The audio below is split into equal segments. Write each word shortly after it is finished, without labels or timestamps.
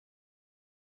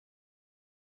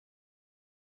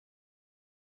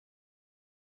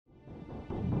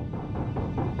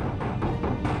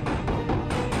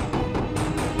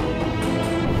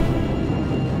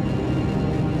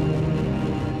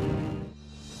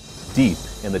Deep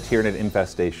in the Tyranid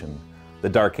infestation, the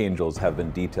Dark Angels have been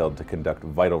detailed to conduct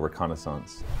vital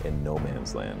reconnaissance in no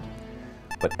man's land.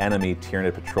 But enemy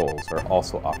Tyranid patrols are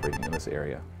also operating in this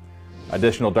area.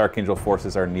 Additional Dark Angel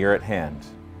forces are near at hand,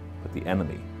 but the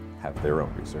enemy have their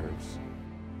own reserves.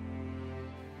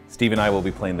 Steve and I will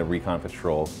be playing the Recon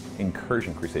Patrol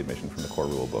Incursion Crusade mission from the core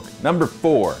rulebook. Number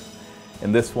 4.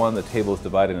 In this one, the table is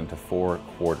divided into 4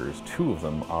 quarters. 2 of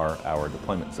them are our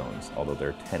deployment zones, although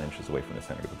they're 10 inches away from the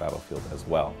center of the battlefield as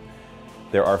well.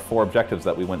 There are 4 objectives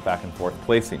that we went back and forth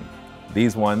placing.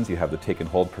 These ones, you have the Take and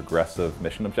Hold Progressive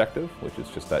Mission Objective, which is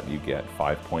just that you get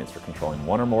 5 points for controlling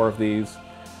 1 or more of these,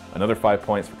 another 5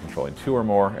 points for controlling 2 or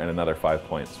more, and another 5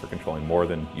 points for controlling more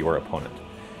than your opponent.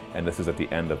 And this is at the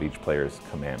end of each player's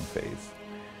command phase.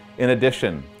 In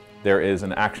addition, there is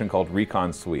an action called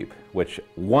Recon Sweep, which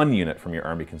 1 unit from your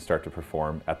army can start to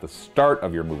perform at the start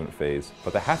of your movement phase,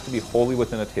 but that has to be wholly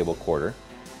within a table quarter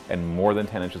and more than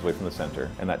 10 inches away from the center,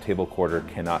 and that table quarter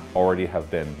cannot already have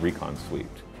been Recon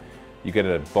Sweeped. You get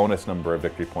a bonus number of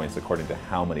victory points according to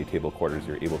how many table quarters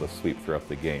you're able to sweep throughout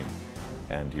the game,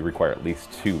 and you require at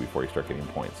least 2 before you start getting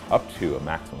points, up to a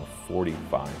maximum of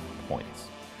 45 points.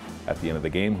 At the end of the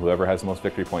game, whoever has the most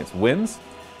victory points wins,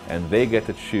 and they get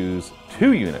to choose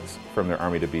 2 units from their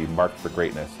army to be marked for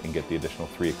greatness and get the additional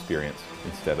 3 experience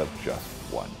instead of just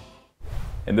 1.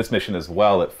 In this mission as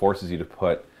well, it forces you to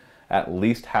put at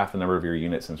least half the number of your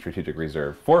units in strategic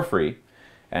reserve for free,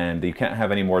 and you can't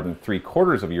have any more than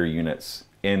 3/4 of your units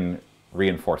in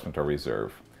reinforcement or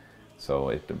reserve. So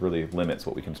it really limits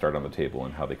what we can start on the table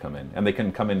and how they come in. And they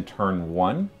can come in turn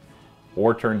 1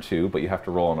 or turn 2, but you have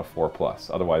to roll on a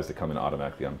 4+. Otherwise, they come in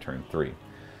automatically on turn 3.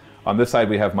 On this side,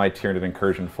 we have my Tyranid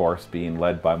Incursion Force being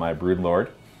led by my Broodlord.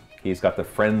 He's got the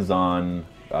Friends-On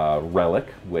Relic,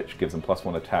 which gives him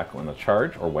 +1 attack on a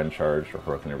charge, or when charged, or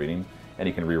heroic intervening, and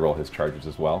he can reroll his charges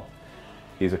as well.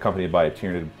 He's accompanied by a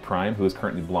Tyranid Prime, who is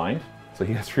currently blind, so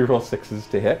he has to reroll 6s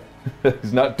to hit.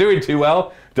 He's not doing too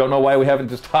well. Don't know why we haven't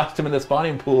just tossed him in the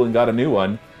spawning pool and got a new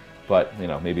one, but you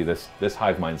know, maybe this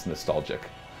hive mind's nostalgic.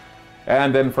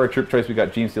 And then for our troop choice, we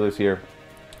got Gene Stealers here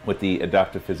with the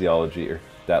adaptive physiology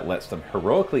that lets them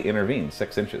heroically intervene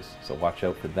 6 inches. So watch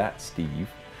out for that, Steve.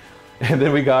 And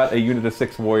then we got a unit of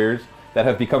 6 warriors that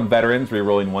have become veterans,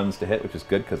 rerolling 1s to hit, which is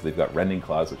good because they've got Rending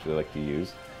Claws, which they like to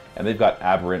use. And they've got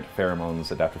Aberrant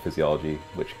Pheromones Adaptive Physiology,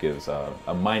 which gives a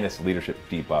minus leadership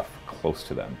debuff close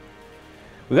to them.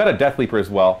 We got a Death Leaper as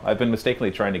well. I've been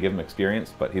mistakenly trying to give him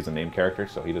experience, but he's a named character,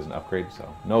 so he doesn't upgrade, so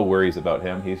no worries about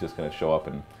him. He's just going to show up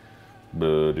and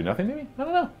do nothing, maybe? I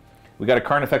don't know. We got a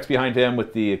Carnifex behind him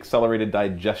with the Accelerated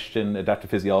Digestion Adaptive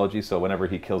Physiology, so whenever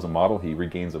he kills a model, he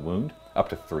regains a wound, up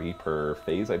to 3 per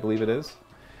phase, I believe it is.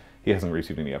 He hasn't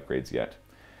received any upgrades yet.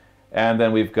 And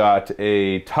then we've got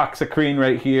a Toxicrene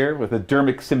right here with a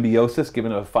Dermic Symbiosis,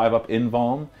 given a 5-up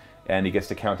invuln, and he gets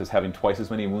to count as having twice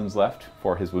as many wounds left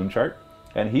for his wound chart.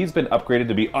 And he's been upgraded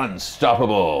to be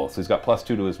unstoppable, so he's got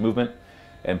 +2 to his movement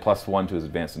and +1 to his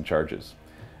advance and charges.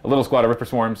 A little squad of Ripper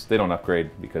Swarms, they don't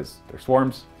upgrade because they're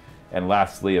swarms. And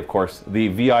lastly, of course, the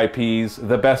VIPs,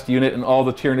 the best unit in all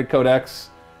the Tyranid Codex,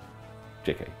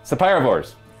 JK,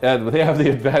 Sapyrovores. They have the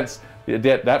advanced,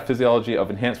 that physiology of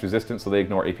enhanced resistance, so they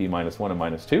ignore AP -1 and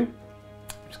 -2,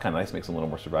 which is kind of nice, makes them a little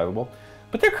more survivable.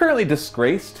 But they're currently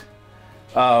disgraced,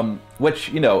 which,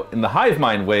 you know, in the hive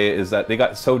mind way is that they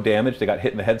got so damaged, they got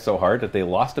hit in the head so hard that they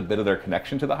lost a bit of their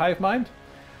connection to the hive mind.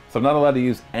 So I'm not allowed to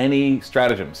use any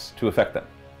stratagems to affect them.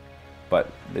 But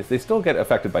they still get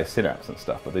affected by synapse and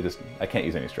stuff, but I can't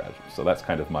use any stratagems. So that's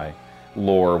kind of my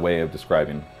lore way of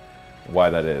describing why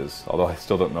that is. Although I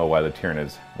still don't know why the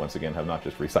Tyranids, once again, have not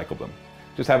just recycled them.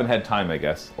 Just haven't had time, I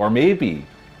guess. Or maybe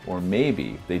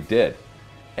they did.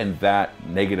 And that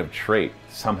negative trait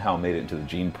somehow made it into the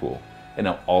gene pool. And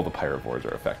now all the Pyrovores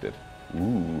are affected.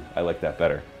 Ooh, I like that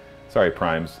better. Sorry,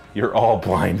 Primes, you're all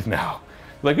blind now.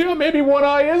 Like, you know, maybe 1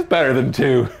 eye is better than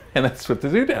 2. And that's what they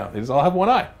do now. They just all have 1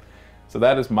 eye. So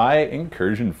that is my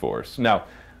Incursion Force. Now,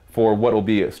 for what will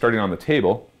be starting on the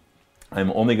table,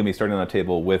 I'm only going to be starting on the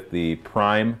table with the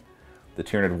Prime, the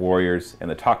Tyranid Warriors,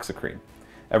 and the Toxicrene.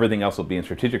 Everything else will be in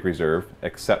strategic reserve,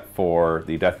 except for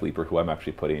the Death Leaper, who I'm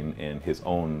actually putting in his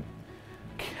own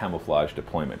camouflage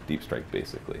deployment, deep strike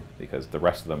basically, because the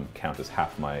rest of them count as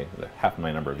half my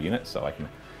number of units, so I can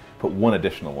put 1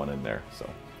 additional one in there. So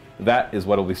that is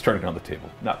what will be starting on the table.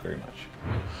 Not very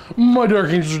much. My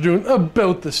Dark Angels are doing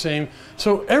about the same.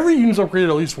 So every unit's upgraded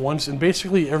at least once, and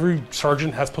basically every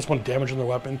sergeant has +1 damage on their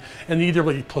weapon, and they either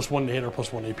like +1 to hit or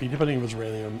 +1 AP, depending if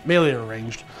it's melee or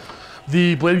ranged.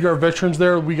 The Blade Guard veterans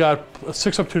there, we got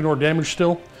 6 up to ignore damage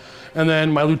still. And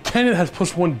then my lieutenant has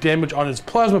 +1 damage on his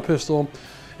plasma pistol,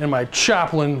 And my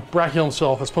chaplain, Brachiel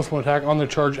himself, has +1 attack on the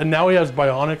charge, and now he has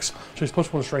bionics, so he's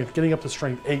 +1 strength, getting up to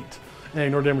strength 8, and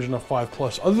ignore damage enough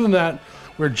 5+. Other than that,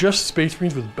 we're just Space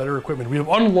Marines with better equipment. We have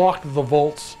unlocked the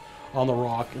vaults on the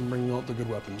rock and bringing out the good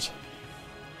weapons.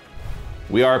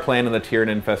 We are playing in the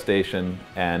Tyranid infestation,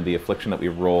 and the affliction that we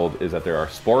rolled is that there are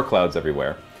spore clouds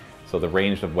everywhere. So the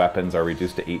range of weapons are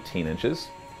reduced to 18 inches,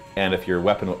 and if your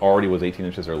weapon already was 18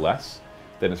 inches or less,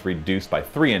 then it's reduced by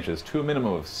 3 inches to a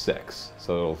minimum of 6.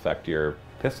 So it'll affect your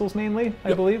pistols mainly,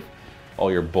 I believe.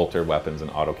 All your bolter weapons and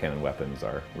autocannon weapons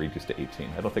are reduced to 18.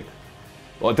 I don't think,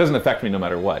 well, it doesn't affect me no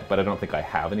matter what, but I don't think I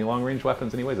have any long-range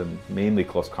weapons anyways. I'm mainly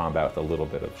close combat with a little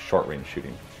bit of short-range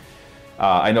shooting.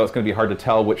 I know it's going to be hard to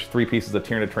tell which 3 pieces of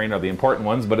Tyranid terrain are the important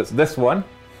ones, but it's this one,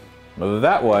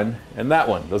 that one, and that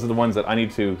one. Those are the ones that I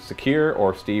need to secure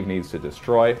or Steve needs to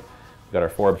destroy. We've got our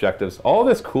 4 objectives. All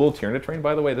this cool Tyranid terrain,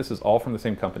 by the way, this is all from the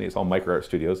same company. It's all Micro Art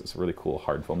Studios. It's a really cool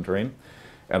hard foam terrain.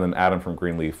 And then Adam from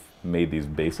Greenleaf made these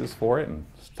bases for it and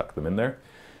stuck them in there.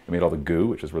 He made all the goo,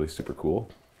 which is really super cool.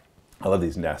 I love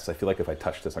these nests. I feel like if I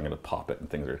touch this, I'm going to pop it and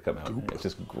things are going to come out. It's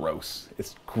just gross.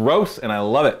 It's gross, and I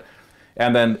love it.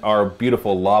 And then our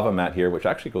beautiful lava mat here, which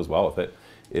actually goes well with it,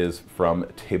 is from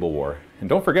Table War. And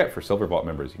don't forget, for Silver Vault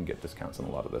members, you can get discounts on a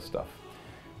lot of this stuff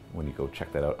when you go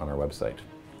check that out on our website.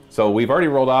 So we've already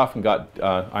rolled off and got,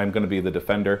 I'm going to be the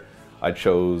defender. I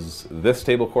chose this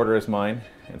table quarter as mine,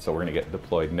 and so we're going to get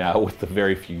deployed now with the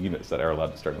very few units that are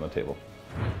allowed to start on the table.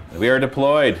 And we are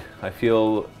deployed. I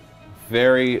feel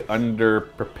very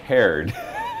underprepared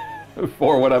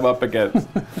for what I'm up against.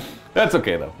 That's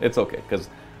okay though. It's okay, because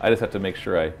I just have to make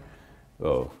sure I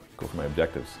go for my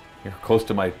objectives. You're close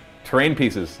to my terrain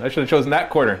pieces. I should have chosen that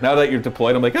corner. Now that you're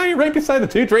deployed, I'm like, oh, you're right beside the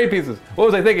 2 terrain pieces. What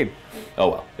was I thinking? Oh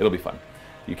well, it'll be fun.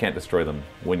 You can't destroy them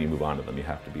when you move on to them. You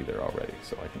have to be there already,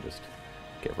 so I can just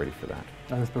get ready for that.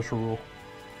 I have a special rule.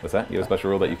 What's that? You have a special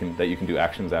rule that you can do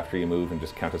actions after you move and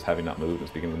just count as having not moved at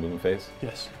the beginning of the movement phase?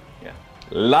 Yes. Yeah.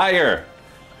 Liar!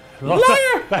 Well,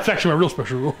 Liar! That's actually my real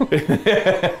special rule.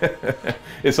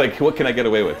 It's like, what can I get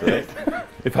away with, right?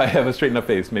 If I have a straight enough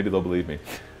face, maybe they'll believe me.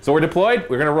 So we're deployed,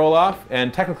 we're gonna roll off,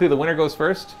 and technically the winner goes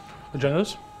first.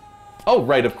 Agendas? Oh,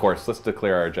 right, of course. Let's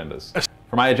declare our agendas.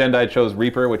 For my agenda, I chose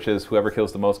Reaper, which is whoever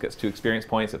kills the most gets 2 experience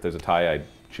points. If there's a tie, I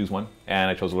choose 1. And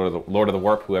I chose Lord of the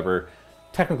Warp, whoever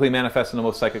technically manifests in the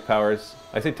most psychic powers.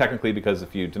 I say technically because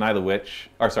if you deny the witch,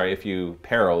 or sorry, if you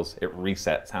perils, it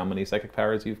resets how many psychic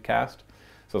powers you've cast.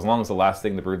 So as long as the last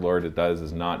thing the Broodlord does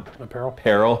is not a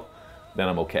peril, then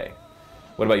I'm okay.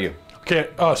 What about you? Okay,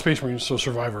 Space Marines, so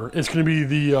Survivor. It's going to be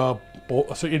the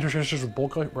intercessors with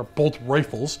bolt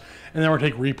rifles, and then we're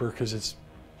going to take Reaper because it's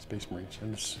Space Marines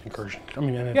and it's incursion. I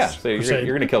mean, and it's yeah, so you're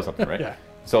going to kill something, right? Yeah.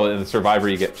 So in the Survivor,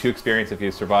 you get 2 experience if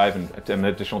you survive, and an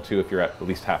additional 2 if you're at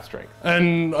least half strength.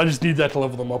 And I just need that to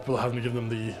level them up without having to give them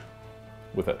the...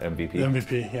 With an MVP? The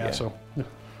MVP, yeah. So... Yeah.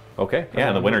 Okay, yeah,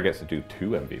 and the winner gets to do 2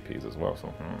 MVPs as well,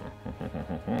 so...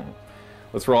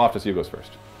 Let's roll off to see who goes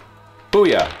first.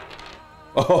 Booyah!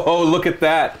 Oh, look at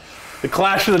that! The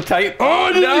Clash of the Titans! Oh,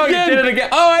 I did it again! You did it again!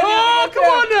 Oh, come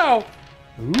on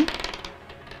now! Ooh.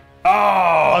 Oh!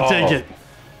 I'll take it.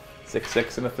 6,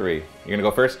 6, and a 3. You're gonna go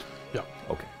first? Yeah.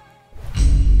 Okay.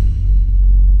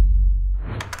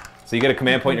 So you get a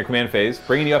command point in your command phase,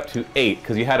 bringing you up to 8,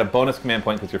 because you had a bonus command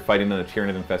point because you're fighting in a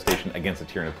Tyranid infestation against a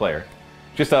Tyranid player.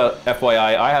 Just a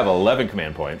FYI, I have 11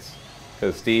 command points,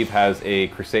 because Steve has a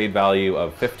Crusade value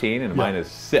of 15, and mine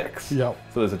is 6. Yep.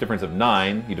 So there's a difference of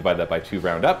 9. You divide that by 2,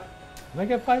 round up, and I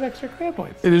get 5 extra command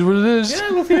points. It is what it is.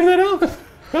 Yeah, we'll see if that helps.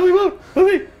 Probably won't. We'll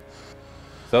see.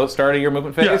 So, starting your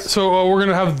movement phase? Yeah, so we're going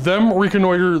to have them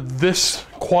reconnoiter this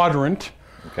quadrant.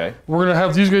 Okay. We're going to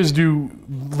have these guys do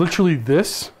literally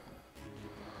this.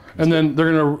 And then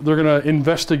they're gonna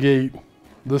investigate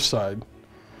this side.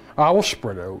 I will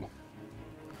spread out.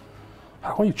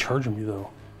 How are you charging me though?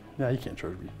 Yeah, you can't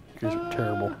charge me. You guys are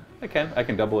terrible. I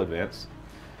can double advance.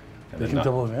 They can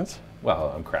double advance?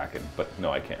 Well, I'm cracking, but no,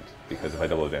 I can't. Because if I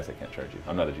double advance, I can't charge you.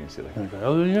 I'm not a gene stealer. Okay.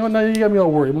 You know what, now you got me all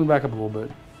worried. Move back up a little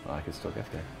bit. Well, I can still get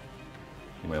there.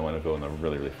 You might want to go in the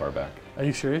really, really far back. Are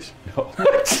you serious? No.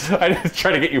 I just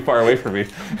try to get you far away from me.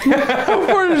 How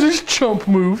far does this chump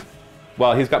move?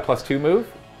 Well, he's got +2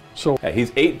 move. So yeah,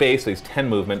 he's 8 base, so he's 10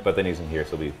 movement, but then he's in here,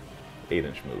 so he'll be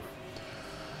 8-inch move.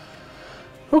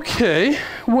 Okay,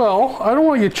 well, I don't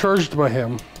want to get charged by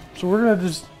him. So we're going to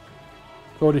just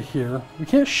go to here. We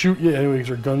can't shoot yet anyways,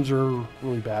 our guns are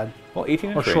really bad. Well, 18-inch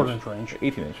range. Or short-range range.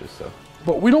 18 inches, so.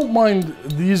 But we don't mind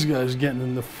these guys getting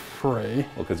in the fray.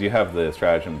 Well, because you have the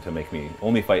stratagem to make me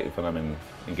only fight if I'm in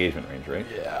engagement range, right?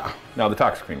 Yeah. Now the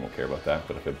Toxicrene won't care about that,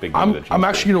 but if a big I'm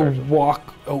actually going to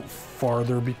walk out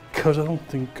farther because I don't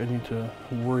think I need to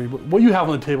worry about what you have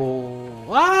on the table.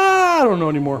 I don't know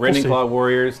anymore. Rending Claw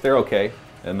Warriors, they're okay.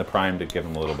 And the Prime to give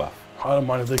them a little buff. I don't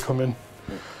mind if they come in.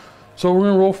 So we're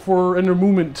going to roll for end of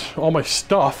movement, all my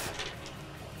stuff.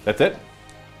 That's it?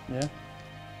 Yeah.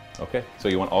 Okay, so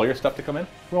you want all your stuff to come in?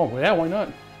 Well, yeah, why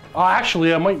not?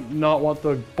 Actually, I might not want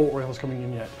the bolt rifles coming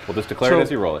in yet. We'll just declare it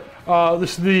as you roll it.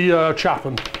 This is the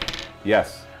chaplain.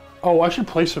 Yes. Oh, I should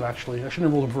place him, actually. I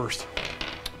shouldn't have rolled him first.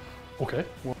 Okay.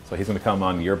 Well, so he's going to come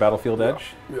on your battlefield edge?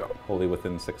 Yeah. Wholly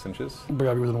within 6 inches? But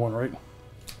gotta be within 1, right?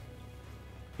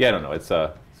 Yeah, I don't know. It's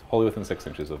wholly within 6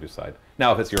 inches of your side.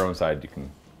 Now, if it's your own side, you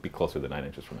can be closer than 9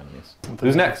 inches from enemies.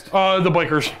 Who's next? The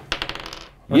bikers.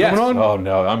 Yes! Oh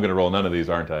no, I'm going to roll none of these,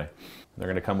 aren't I? They're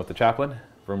going to come with the chaplain.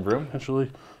 Vroom vroom.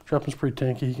 Actually, chaplain's pretty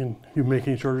tanky. He can make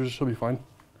any charges, he'll be fine.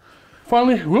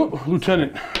 Finally, whoop,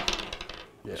 lieutenant.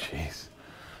 Yeah. Jeez.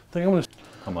 I think I'm going to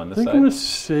come on this side. I'm going to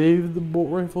save the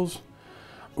bolt rifles.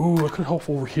 Ooh, that could help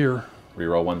over here.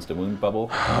 Reroll ones to wound bubble.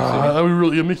 That would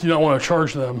really make you not want to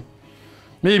charge them.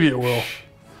 Maybe it will.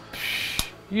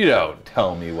 You don't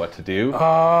tell me what to do.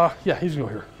 Yeah, he's going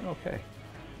to go here. Okay.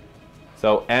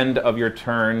 So, end of your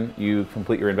turn, you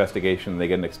complete your investigation. They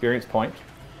get an experience point.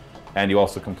 And you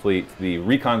also complete the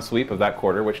recon sweep of that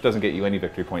quarter, which doesn't get you any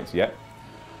victory points yet.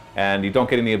 And you don't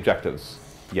get any objectives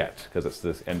yet, because it's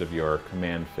this end of your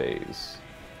command phase.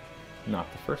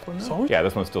 Not the first one, though? Sorry? Yeah,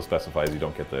 this one still specifies you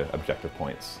don't get the objective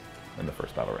points in the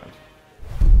first battle round.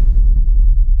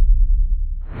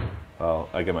 Well,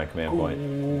 I get my command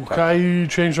point. Can I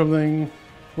change something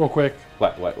real quick?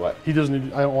 What? He doesn't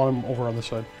need, I don't want him over on this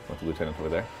side. Want the lieutenant over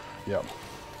there? Yeah.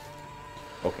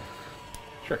 Okay.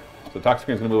 Sure. So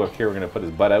Toxicrene's going to move up here. We're going to put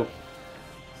his butt out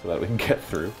so that we can get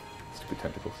through. Stupid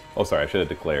tentacles. Oh, sorry. I should have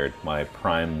declared my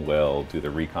Prime will do the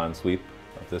recon sweep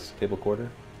of this table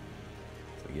quarter.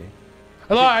 So, yay.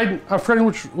 I'm forgetting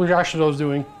which action I was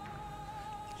doing.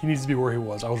 He needs to be where he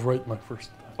was. I was right my first.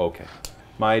 Okay.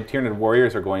 My Tyranid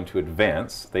warriors are going to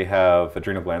advance. They have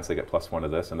adrenal glands. They get +1 to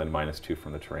this, and then -2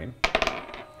 from the terrain.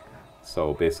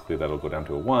 So basically, that'll go down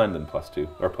to a 1, then +2,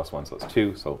 or +1, so that's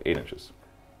 2, so 8 inches.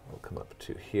 We'll come up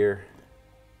to here.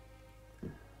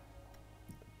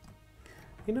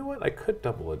 You know what? I could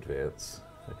double advance.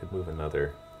 I could move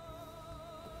another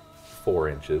 4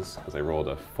 inches, because I rolled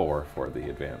a 4 for the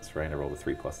advance, right? I rolled a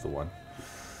 3 plus the 1.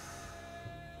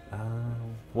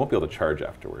 Won't be able to charge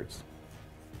afterwards.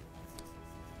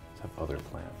 Let's have other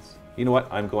plans. You know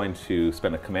what? I'm going to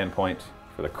spend a command point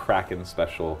for the Kraken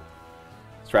special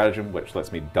stratagem, which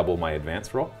lets me double my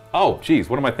advance roll. Oh, geez,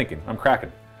 what am I thinking? I'm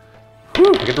Kraken.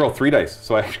 Whew, I get to roll 3 dice,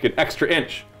 so I get extra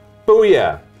inch.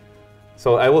 Booyah!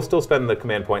 So I will still spend the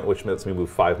command point, which lets me move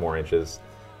 5 more inches.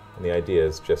 And the idea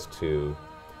is just to...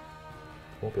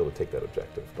 I won't be able to take that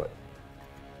objective, but...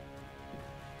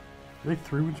 Are they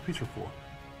 3 wounds piece or 4?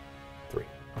 3.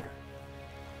 Okay.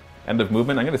 End of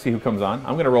movement. I'm going to see who comes on.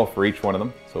 I'm going to roll for each one of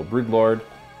them. So Broodlord.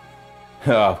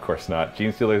 Oh, of course not.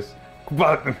 Gene Stealers.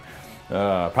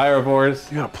 Pyrovores.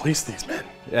 You gotta place these, man.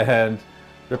 And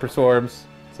Ripper Swarms.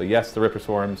 So yes, the Ripper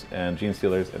Swarms and Gene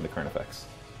Stealers and the Carnifex.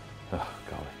 Oh,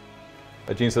 golly.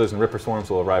 The Gene Stealers and Ripper Swarms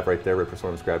will arrive right there. Ripper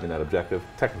Swarms grabbing that objective.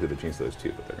 Technically the Gene Stealers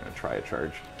too, but they're going to try a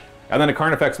charge. And then a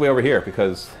Carnifex way over here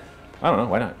because, I don't know,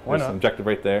 why not? Why There's not? an objective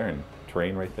right there and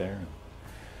terrain right there.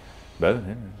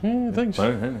 Thanks.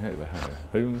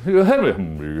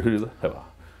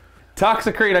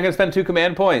 Toxicrene, I'm going to spend 2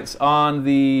 command points on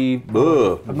the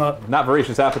not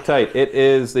voracious appetite. It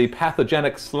is the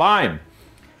pathogenic slime,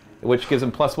 which gives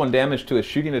him +1 damage to his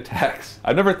shooting attacks.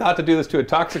 I've never thought to do this to a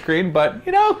Toxicrene, but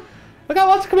you know, I got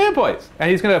lots of command points. And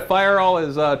he's going to fire all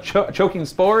his choking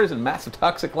spores and massive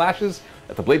toxic lashes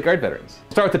at the Blade Guard veterans.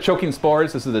 Start with the choking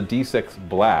spores. This is a D6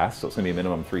 blast, so it's going to be a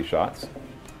minimum 3 shots.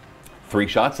 3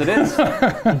 shots it is.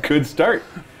 Good start.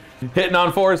 Hitting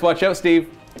on 4s. Watch out, Steve.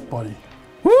 Buddy.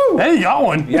 Woo! Hey, you got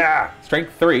one. Yeah.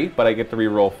 Strength 3, but I get to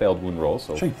re-roll failed wound rolls.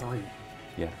 So Strength 3.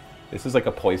 yeah. This is like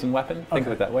a poison weapon. Think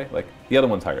of it that way. Like the other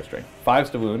one's higher strength. 5s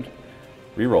to wound.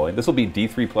 Re-rolling. This will be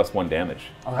D3 plus 1 damage.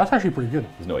 Oh, that's actually pretty good.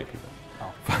 There's no AP though.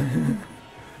 Oh.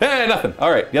 Hey, nothing.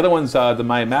 All right. The other one's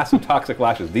my massive toxic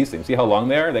lashes. These things. See how long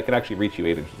they are? They can actually reach you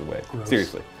 8 inches away. Gross.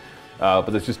 Seriously. But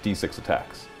there's just D6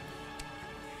 attacks.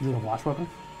 Is it a blast weapon?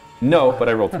 No, but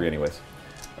I rolled 3 anyways.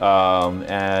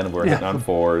 And we're hitting on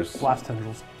 4s. Blast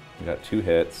tendrils. We got 2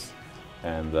 hits,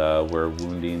 and we're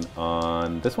wounding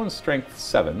on this one's strength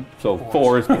 7, so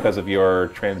 4s because of your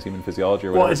transhuman physiology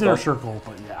or whatever. Well, it's inner circle,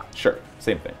 but yeah. Sure,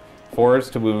 same thing.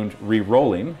 4s to wound,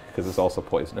 re-rolling, because it's also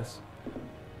poisonous.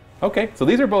 Okay, so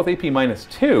these are both AP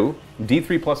 -2,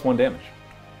 D3 plus 1 damage.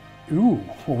 Ooh,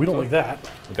 well, we don't like that.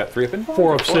 We've got 3 up and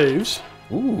 4 up saves.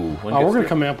 Ooh, we're going to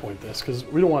command point this, because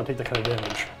we don't want to take that kind of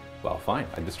damage. Well, fine.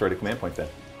 I destroyed a command point then.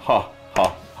 Ha,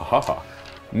 ha, ha, ha, ha.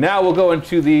 Now we'll go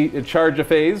into the charge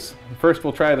phase. First,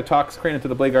 we'll try the Tox Crane into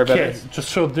the Blade Guard Okay, veterans. just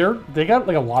so they got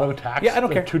like a lot of attacks. Yeah, I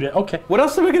don't like care. Okay. What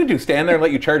else am I going to do? Stand there and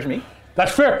let you charge me?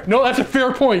 That's fair. No, that's a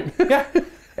fair point. Yeah.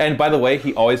 And by the way,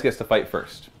 he always gets to fight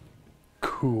first.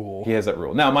 Cool. He has that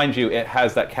rule. Now, mind you, it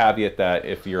has that caveat that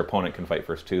if your opponent can fight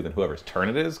first too, then whoever's turn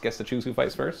it is gets to choose who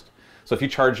fights first. So if you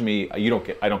charge me, I don't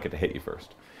get to hit you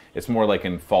first. It's more like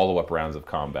in follow-up rounds of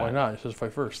combat. Why not? It says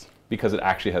fight first. Because it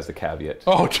actually has the caveat.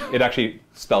 Oh. It actually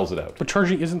spells it out. But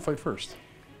charging isn't fight first.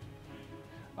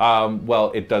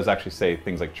 Well, it does actually say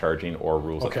things like charging or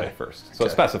rules of fight first. So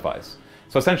it specifies.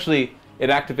 So essentially, it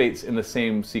activates in the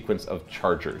same sequence of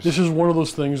chargers. This is one of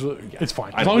those things. It's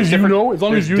fine. As long There's as you know. As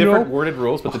long as you know. different worded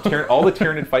rules, but all the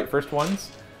Tyranid fight first ones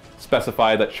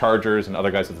specify that chargers and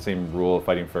other guys with the same rule of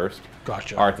fighting first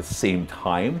are at the same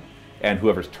time, and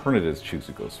whoever's turn it is choose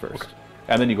who goes first. Okay.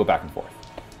 And then you go back and forth.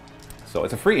 So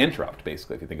it's a free interrupt,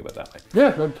 basically, if you think about it that way.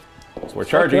 Yeah. So we're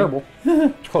charging. Terrible.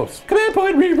 It's close. Command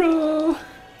point reroll.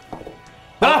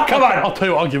 Ah, come on! I'll tell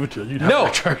you, I'll give it to you. You'd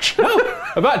have to charge. No,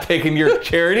 I'm not taking your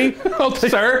charity.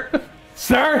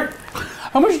 Sir.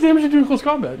 How much damage did you do in close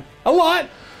combat? A lot.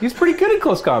 He's pretty good at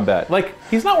close combat. Like,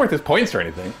 he's not worth his points or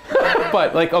anything.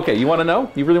 But, like, okay, you want to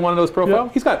know? You really want to know his profile?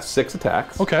 Yeah. He's got 6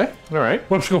 attacks. Okay. All right.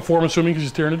 Well, I'm just going 4, I'm assuming, because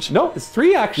he's Tyranids? No, it's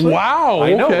 3, actually. Wow,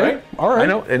 I know, okay. right? All right. I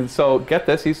know. And so, get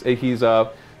this. He's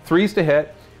 3s to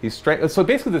hit. He's strength. So,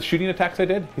 basically, the shooting attacks I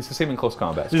did, he's the same in close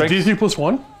combat. Is DC plus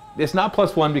 1? It's not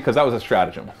plus 1 because that was a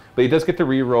stratagem. But he does get to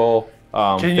reroll.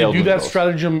 Can you do that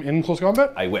stratagem in close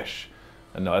combat? I wish.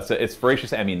 No, it's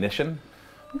voracious ammunition.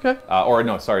 Okay. Or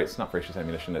no, sorry, it's not voracious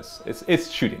ammunition.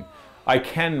 It's shooting. I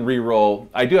can reroll.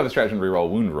 I do have a stratagem to reroll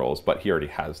wound rolls, but he already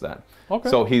has that. Okay.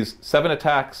 So he's 7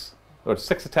 attacks, or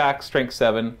 6 attacks, strength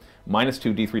 7,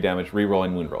 -2 D3 damage, reroll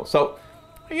and wound roll. So,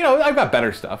 you know, I've got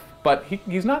better stuff, but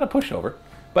he's not a pushover.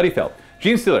 But he failed.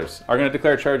 Gene Stealers are going to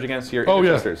declare charge against your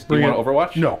intercessors. Yeah. Do you want to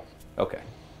Overwatch? No. Okay.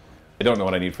 I don't know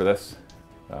what I need for this.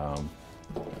 I'll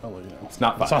let you know. It's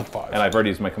not 5. It's not 5. And I've already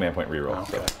used my command point reroll.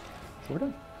 Okay. So we're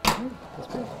done.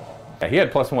 That's good. Yeah, he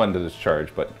had plus 1 to this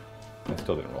charge, but I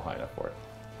still didn't roll high enough for it.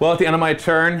 Well, at the end of my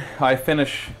turn, I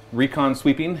finish recon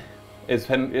sweeping. It's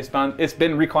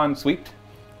been recon sweeped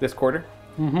this quarter.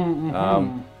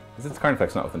 This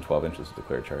Carnifex not within 12 inches of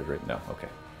declared charge, right? No. Okay,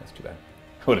 that's too bad.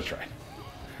 I would have tried.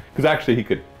 Because actually, he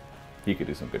could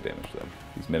do some good damage to them.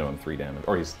 He's minimum 3 damage,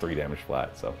 or he's 3 damage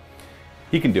flat, so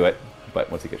he can do it. But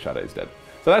once he gets shot at, he's dead.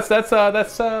 So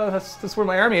that's where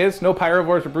my army is. No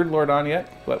Pyrovores or Broodlord on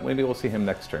yet, but maybe we'll see him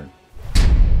next turn.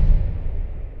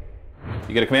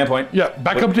 You get a command point. Yeah,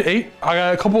 back up to 8. I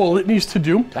got a couple of litanies to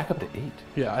do. Back up to 8.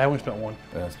 Yeah, I only spent 1.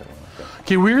 I spent 1. Okay.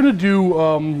 Okay, we're gonna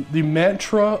do the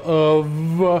mantra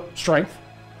of strength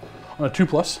on a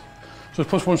 2+. So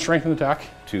it's +1 strength and attack.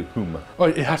 To whom? Oh,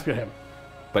 it has to be him.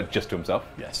 But just to himself?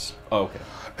 Yes. Oh, okay.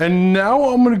 And now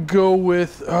I'm gonna go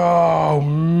with, oh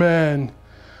man.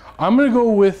 I'm gonna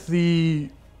go with the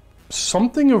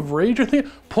something of rage, I think,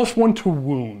 +1 to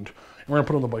wound. And we're gonna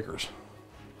put on the bikers.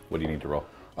 What do you need to roll?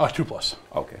 2+.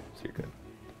 Okay, so you're good.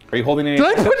 Are you holding any? Did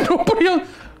I put nobody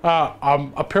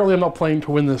on? Apparently I'm not playing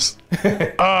to win this. So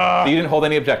you didn't hold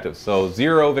any objectives, so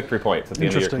 0 victory points at the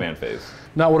end of your command phase.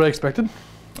 Not what I expected.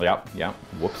 Yeah,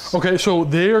 whoops. Okay, so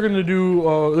they are gonna do,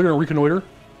 they're gonna reconnoiter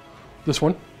this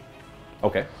one.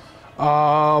 Okay.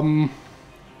 And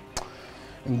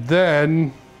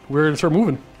then we're gonna start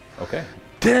moving. Okay.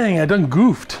 Dang, I done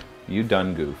goofed. You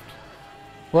done goofed.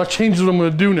 Well, that changes what I'm gonna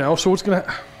do now, so what's gonna...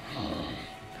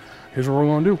 Here's what we're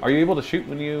gonna do. Are you able to shoot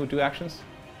when you do actions?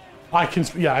 I can,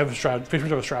 yeah, I have a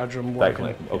stratagem. Where I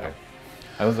can, okay. Yeah.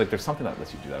 I was like, there's something that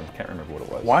lets you do that. I can't remember what it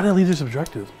was. Why did I leave this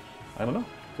objective? I don't know.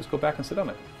 Just go back and sit on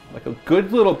it. Like a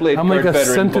good little Blade I'm Guard like a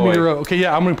veteran centimeter boy. out. Okay,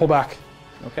 yeah, I'm gonna pull back.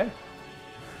 Okay.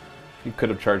 You could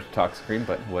have charged Tox Screen,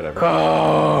 but whatever.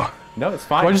 No, it's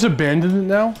fine. Do I just abandon it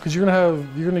now? Because you're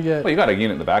gonna get... Well, you got a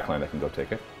unit in the back line that can go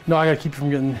take it. No, I gotta keep you from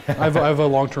getting... I have a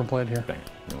long-term plan here. Dang.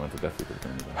 You want the Death Leaper to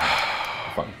turn you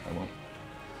back. Fine, I won't.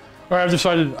 All right, I've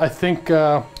decided. I think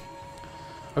I've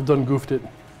done goofed it.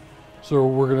 So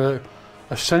we're gonna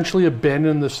essentially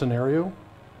abandon the scenario.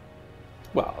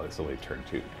 Well, it's only turn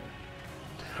 2.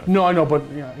 No, I know, but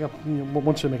yeah,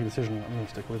 once I make a decision, I'm gonna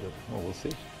stick with it. Well, we'll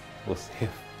see. We'll see if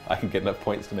I can get enough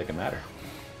points to make it matter.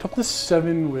 Top this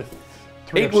 7 with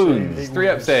 3 8 wounds, 3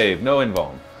 up save, no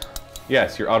invuln.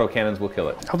 Yes, your autocannons will kill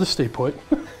it. I'll just stay put.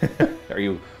 Are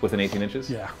you within 18 inches?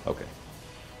 Yeah. Okay.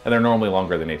 And they're normally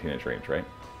longer than 18-inch range, right?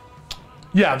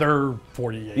 Yeah, they're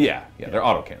 48. Yeah, they're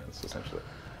autocannons, essentially.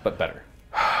 But better.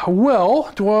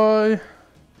 Well, do I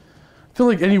feel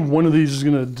like any one of these is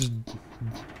going to just...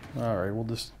 All right, we'll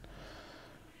just...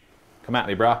 Come at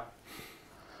me, brah.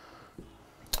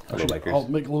 Actually, I'll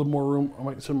make a little more room. I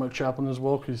might send my chaplain as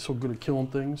well because he's so good at killing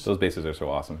things. Those bases are so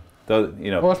awesome. Those,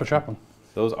 you know, Oh, that's my chaplain.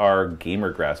 those are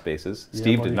gamer grass bases.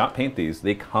 Steve buddy. did not paint these.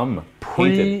 They come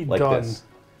painted like this.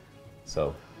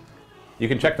 So you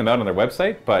can check them out on their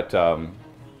website, but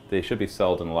they should be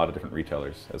sold in a lot of different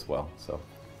retailers as well. So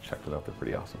check them out. They're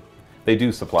pretty awesome. They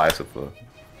do supply us with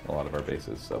a lot of our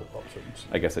bases. So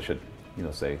I guess I should, you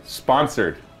know, say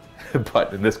sponsored.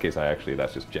 But in this case,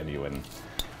 that's just genuine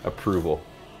approval.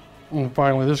 And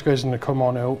finally, this guy's going to come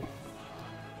on out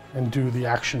and do the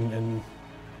action and...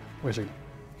 Wait a second.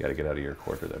 You got to get out of your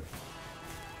quarter then.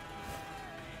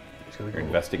 You're He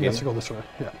investigating? has to go this way,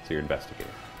 yeah. So you're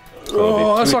investigating.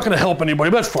 Oh, that's not going to help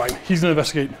anybody, but that's fine. He's going to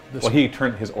investigate this. Well,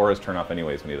 his auras turn off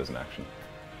anyways when he does an action.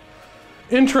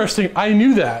 Interesting. I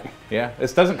knew that. Yeah,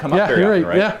 this doesn't come up Yeah, very you're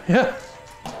often, right. right? Yeah.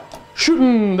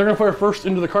 Shooting. They're going to fire first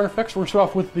into the Carnifex. We're going to start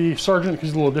off with the Sergeant because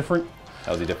he's a little different.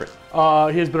 How's he different?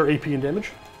 He has better AP and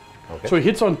damage. Okay. So he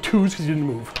hits on 2s because he didn't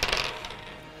move.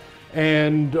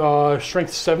 And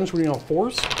strength 7, so we're on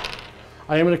 4s.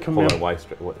 I am going to command... Hold on,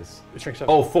 what is... Strength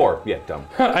 7. Oh, 4. Yeah, dumb.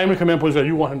 I am going to command points that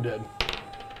you want him dead. So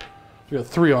you got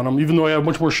 3 on him, even though I have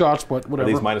much more shots, but whatever.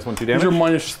 Are these -1, 2 damage? These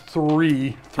are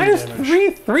 -3 Minus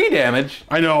damage. 3 damage?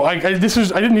 I know. I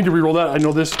didn't need to reroll that. I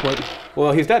know this, but...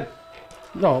 Well, he's dead.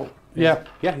 No. Yeah.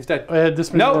 Yeah, he's dead. I had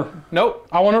this many No, more. no.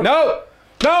 I want to... No!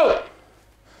 No!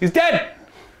 He's dead!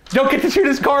 You don't get to shoot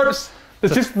his corpse!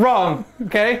 That's just wrong,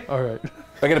 okay? All right. Do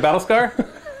I get a battle scar?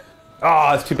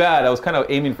 Oh, that's too bad. I was kind of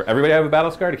aiming for everybody to have a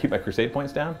battle scar to keep my crusade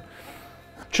points down.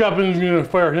 Chaplain's going to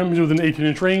fire him. He's within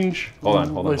 18-inch range. Hold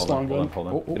on. Oh,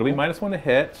 It'll be -1 to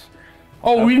hit.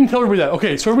 Oh, we didn't tell everybody that.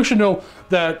 Okay, so everybody should know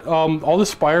that all the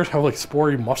spires have like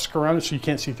spory musk around it, so you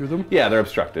can't see through them. Yeah, they're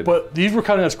obstructed. But these were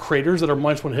counted as craters that are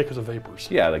 -1 to hit because of vapors.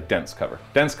 Yeah, like dense cover.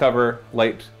 Dense cover,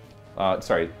 light,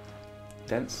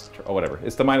 dense, or whatever.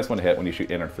 It's the -1 to hit when you shoot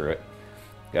in or through it.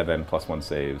 Yeah, then +1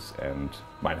 saves and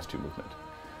 -2 movement.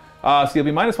 So you'll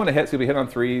be -1 to hit, so you'll be hit on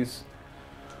 3s.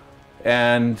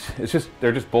 And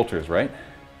they're just bolters, right?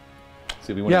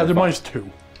 So you'll be Yeah, they're -5.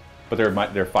 -2. But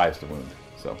they're 5s to wound,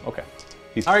 so okay.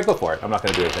 All right, go for it. I'm not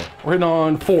going to do anything. We're hitting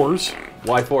on 4s.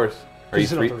 Why 4s? Are you He's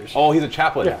hitting 3? on 3s. Oh, he's a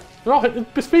chaplain. Yeah. They're all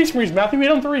hit. Space Marines, Matthew, we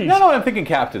hit on 3s. No, I'm thinking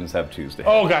captains have 2s to hit.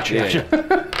 Oh, gotcha, Yeah,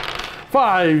 gotcha.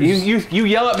 5s. You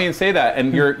yell at me and say that,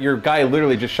 and your guy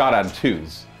literally just shot on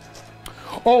 2s.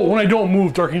 Oh, when I don't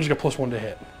move, Dark Angels get +1 to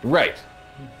hit. Right.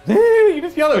 You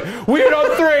just yell at me. We hit on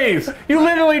 3s! You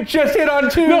literally just hit on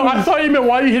 2s! No, I thought you meant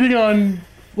why are you hitting on...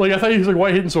 Like, I thought he was like, why are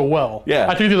you hitting so well? Yeah.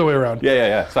 I took it the other way around.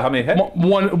 Yeah. So how many hit?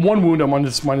 One wound, I'm on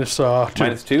this -2.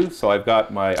 -2, so I've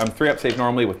got I'm 3 up save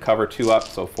normally with cover 2 up,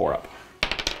 so 4 up.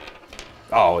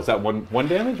 Oh, is that one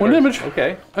damage? 1 damage.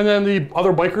 Okay. And then the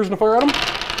other biker's gonna fire at him.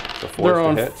 So 4s They're to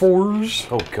on hit. 4s.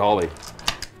 Oh, golly.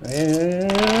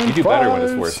 And You do better when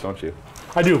it's 5s. worse, don't you?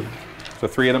 I do. So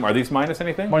 3 of them, are these minus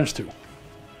anything? -2.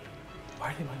 Why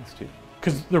are they -2?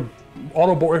 Because their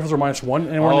auto bolt rifles are -1,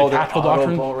 and we're in the tactical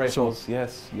doctrine. Bolt So rifles.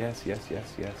 Yes.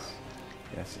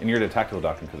 And you're the tactical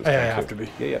doctrine because it's I have to be.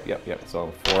 Yeah, yep.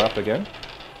 So 4 up again.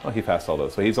 Oh, he passed all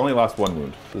those. So he's only lost 1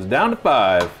 wound. So it's down to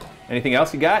 5. Anything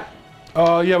else you got?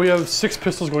 yeah, we have 6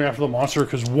 pistols going after the monster,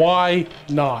 because why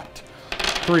not?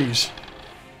 3s.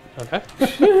 Okay.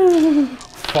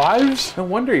 5s? No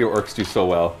wonder your orcs do so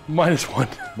well. -1.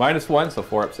 -1, so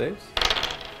 4 up saves.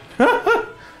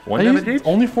 1 I damage used each?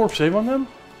 only 4 save on them?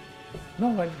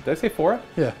 No, did I say 4 up?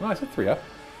 Yeah. No, I said 3 up.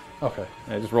 Okay.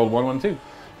 I just rolled 1, 1, 2.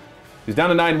 He's down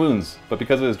to 9 wounds, but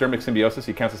because of his dermic symbiosis,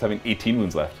 he counts as having 18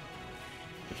 wounds left.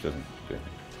 Which doesn't do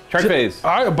anything. Charge phase.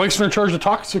 All right, a bike's gonna charge the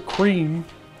toxic cream.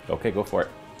 Okay, go for it.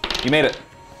 You made it.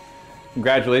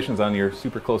 Congratulations on your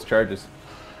super close charges.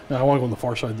 No, I want to go on the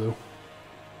far side though.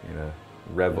 You're gonna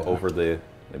rev over the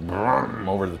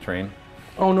train.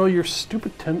 Oh no, your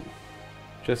stupid tent.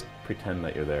 Just pretend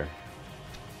that you're there.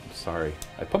 I'm sorry.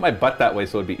 I put my butt that way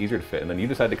so it'd be easier to fit, and then you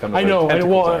decided to come to I where know. the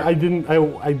tentacles are. I didn't.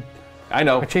 I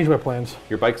know. I changed my plans.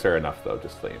 Your bikes are enough, though,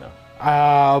 just to let you know.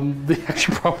 They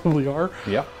actually probably are.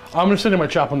 Yeah. I'm gonna send in my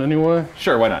chaplain anyway.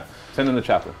 Sure, why not? Send in the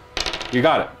chaplain. You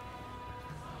got it.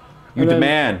 You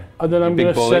demand. And then I'm big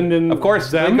gonna bully. send in Of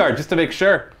course, them. Blade just to make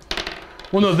sure.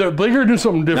 Well, no, Blade Guard do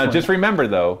something different. Now, just remember,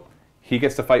 though, he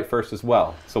gets to fight first as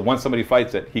well. So once somebody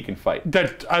fights it, he can fight.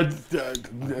 That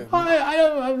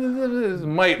It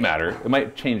might matter. It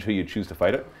might change who you choose to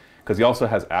fight it. Because he also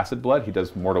has acid blood. He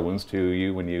does mortal wounds to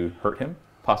you when you hurt him,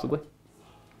 possibly.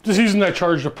 Just using that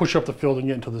charge to push up the field and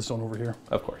get into this zone over here.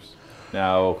 Of course.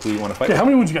 Now, who do you want to fight? Okay, how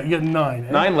many wounds you got? You got 9.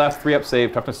 Eh? 9 left, 3 up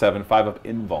save, toughness 7, 5 up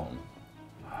invuln.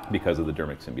 Because of the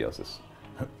dermic symbiosis.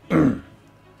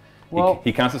 Well,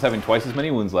 he counts as having twice as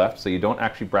many wounds left, so you don't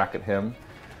actually bracket him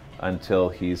until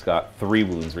he's got 3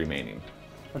 wounds remaining.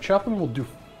 a chaplain will do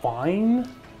fine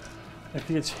if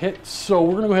he gets hit. So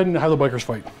we're gonna go ahead and have the bikers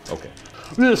fight. Okay.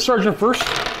 We did a sergeant first.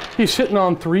 He's hitting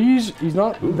on 3s. He's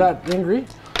not that angry.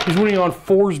 He's winning on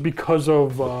 4s because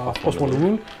of plus 1 to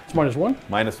wound. It's -1.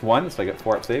 -1, so I get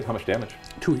 4 up save. How much damage?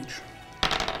 2 each.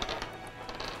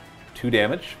 2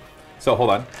 damage. So hold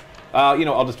on. You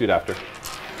know, I'll just do it after.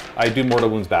 I do mortal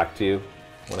wounds back to you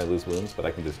when I lose wounds, but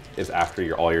I can just, it's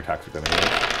after all your attacks are done anyway.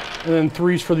 And then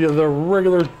 3s for the other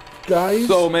regular guys.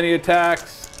 So many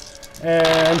attacks.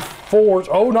 And 4s.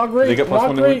 Oh, not great. They get plus not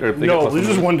 1 to great. wound? Or they No, get plus this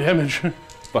is one 1 damage.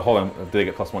 But hold on, do they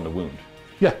get plus 1 to wound?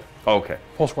 Yeah, Oh, okay.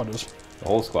 whole squad does. The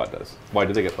whole squad does. Why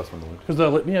do they get plus 1 to wound? Because the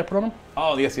litany I put on them?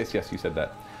 Oh, yes, yes, yes, you said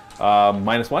that.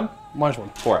 -1? -1.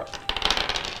 4 up.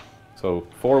 So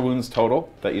 4 wounds total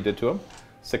that you did to him.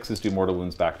 6s do mortal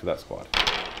wounds back to that squad.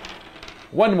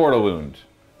 1 mortal wound.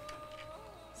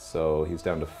 So he's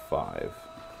down to 5.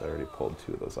 I already pulled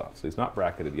 2 of those off. So he's not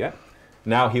bracketed yet.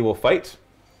 Now he will fight.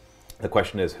 The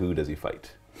question is, who does he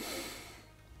fight?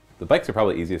 The bikes are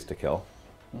probably easiest to kill.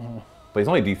 But he's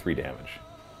only D3 damage.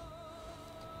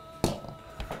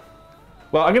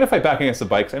 Well, I'm going to fight back against the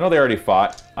bikes. I know they already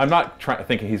fought. I'm not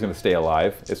thinking he's going to stay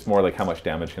alive. It's more like how much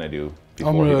damage can I do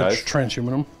before he I'm dies. going to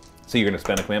transhuman him. So you're going to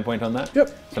spend a command point on that? Yep.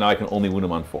 So now I can only wound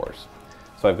him on 4s.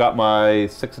 So I've got my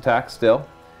 6 attacks still,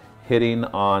 hitting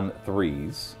on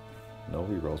 3s. No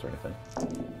rerolls or anything.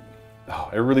 Oh,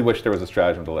 I really wish there was a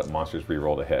stratagem to let monsters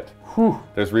reroll to hit. Whew.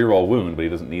 There's reroll wound, but he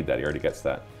doesn't need that. He already gets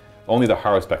that. Only the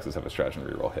Harrospexes have a stratagem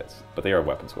to reroll hits, but they are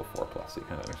weapons go 4+, so you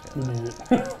kind of understand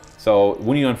that. So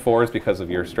wounding on 4s because of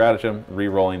your stratagem,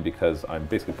 rerolling because I'm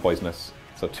basically poisonous.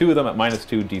 So 2 of them at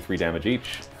 -2, D3 damage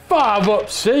each. 5 up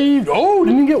saved. Oh,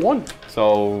 didn't even get 1.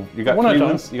 So you got 3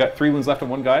 wounds. You got 3 wounds left on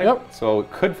one guy. Yep. So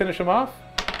it could finish him off.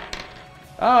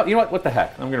 You know what? What the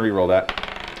heck? I'm gonna reroll that.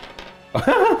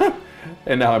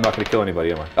 And now I'm not gonna kill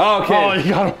anybody, am I? Oh, okay. Oh,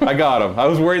 you got him. I got him. I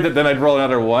was worried that then I'd roll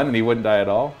another 1 and he wouldn't die at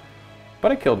all.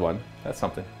 But I killed 1. That's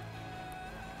something.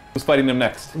 Who's fighting him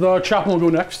next? The chaplain will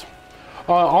go next.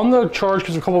 On the charge,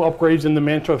 because a couple of upgrades in the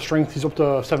Mantle of Strength, he's up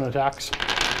to 7 attacks.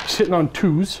 He's hitting on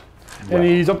 2s. And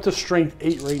he's up to strength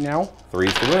 8 right now.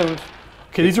 3's the wound.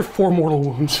 Okay, these are 4 mortal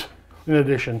wounds in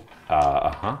addition.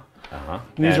 And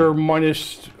These are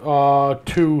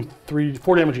 -2, 3,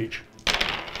 4 damage each.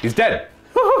 He's dead.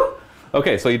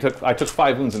 Okay, so I took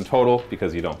 5 wounds in total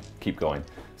because you don't keep going.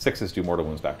 6s do mortal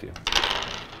wounds back to you.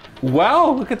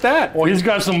 Wow, look at that. Well, he's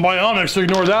got some bionics, so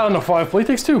ignore that on the 5. Well, he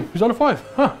takes 2. He's on a 5.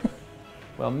 Huh.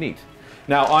 Well, neat.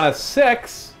 Now on a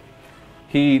 6,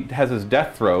 he has his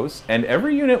death throws, and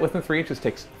every unit within 3 inches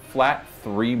takes flat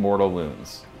 3 mortal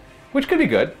wounds, which could be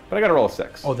good, but I got to roll a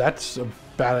 6. Oh, that's a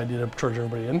bad idea to charge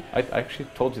everybody in. I actually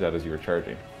told you that as you were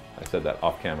charging. I said that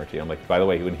off camera to you. I'm like, by the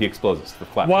way, when he explodes, it's the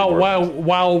flat.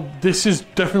 While this is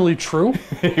definitely true,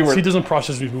 he doesn't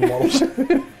process these move models.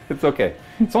 It's okay.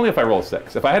 It's only if I roll a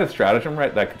 6. If I had a stratagem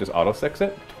right that I could just auto 6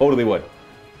 it, totally would.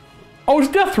 Oh, it's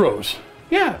death throws.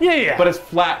 Yeah. Yeah. But it's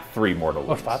flat 3 mortal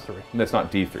wounds. Oh, flat 3. And it's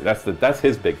not D3. That's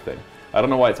his big thing. I don't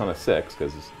know why it's on a 6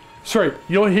 because. Sorry,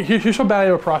 you know, here's how bad I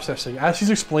am at processing. As he's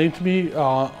explained to me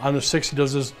on the 6, he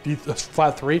does this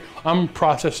flat 3. I'm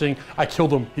processing. I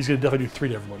killed him. He's gonna definitely do 3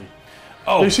 to everybody.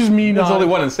 Oh, this is me. There's only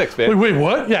 1 in 6, babe. Wait,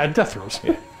 what? Yeah, death throws.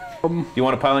 Yeah. Do you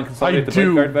want to pile and consolidate the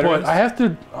do, Blade Guard veterans? but I have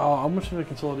to. I'm just gonna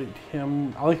consolidate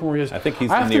him. I like him where he is. I think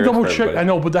he's I the have to nearest double for check. everybody. I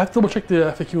know, but I have to double check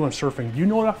the FAQ on surfing. Do you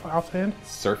know that offhand?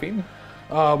 Surfing?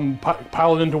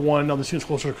 Pile it into one. Now this is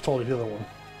closer to consolidate the other one.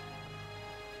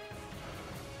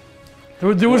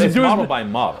 It's model by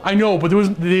model. I know, but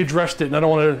they addressed it, and I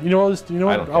don't want to. You know what? You know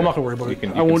what? I'm not gonna worry about it. You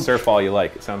can surf all you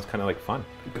like. It sounds kind of like fun.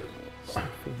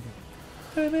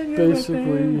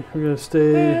 Basically, we're gonna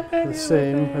stay the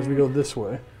same as we go this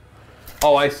way.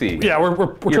 Oh, I see. Yeah, we're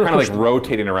You're kind of like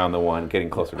rotating around the one,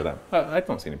 getting closer to them. I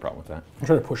don't see any problem with that. I'm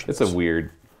trying to push this. It's a weird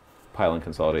pile and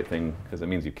consolidate thing because it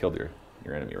means you killed your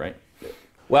enemy, right?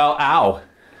 Well, ow!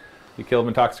 You killed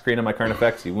Intoxicating my current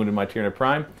effects. You wounded my Tyranid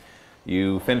Prime.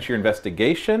 You finish your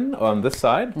investigation on this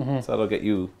side, so that'll get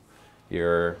you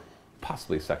your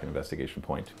possibly 2nd investigation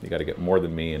point. You got to get more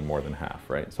than me and more than half,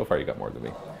 right? So far, you got more than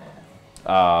me.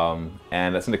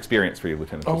 And that's an experience for you,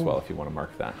 Lieutenant, as well, if you want to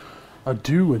mark that. I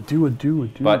do.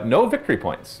 But no victory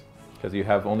points, because you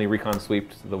have only recon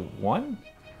sweeped the 1.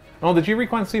 Oh, did you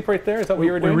recon sleep right there? Is that what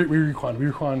you were doing? We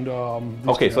reconned.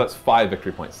 Okay, so that's 5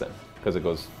 victory points then, because it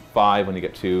goes 5 when you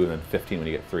get 2, and then 15 when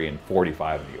you get 3, and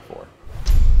 45 when you get 4.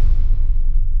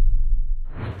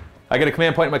 I get a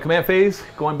command point in my command phase,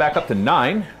 going back up to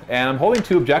 9, and I'm holding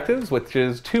 2 objectives, which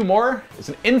is 2 more. It's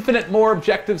an infinite more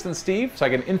objectives than Steve, so I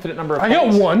get an infinite number of points. I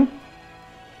got 1.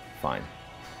 Fine.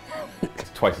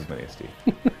 It's twice as many as Steve.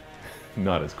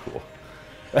 Not as cool.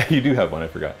 You do have 1, I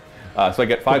forgot. So I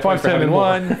get 5 points for having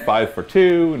 1, 5 for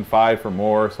 2, and 5 for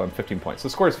more, so I'm 15 points. So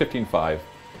the score is 15-5,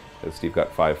 as Steve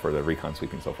got 5 for the recon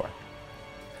sweeping so far.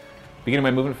 Beginning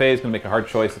my movement phase, going to make a hard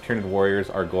choice. The Tyranid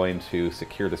warriors are going to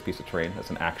secure this piece of terrain.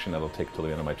 That's an action that'll take till the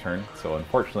end of my turn. So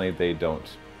unfortunately, they don't.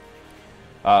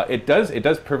 It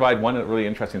does provide one really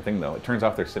interesting thing though. It turns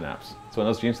off their synapse. So when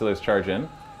those Gene Stealers charge in,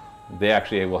 they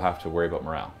actually will have to worry about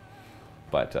morale.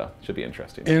 But should be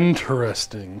interesting.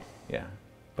 Interesting. Yeah,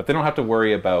 but they don't have to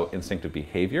worry about instinctive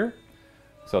behavior.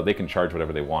 So they can charge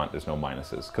whatever they want. There's no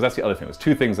minuses. Because that's the other thing. There's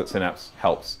 2 things that synapse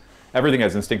helps. Everything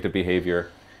has instinctive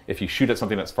behavior. If you shoot at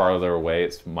something that's farther away,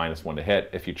 it's -1 to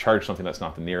hit. If you charge something that's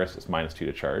not the nearest, it's -2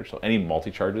 to charge. So any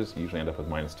multi-charges usually end up with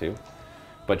 -2.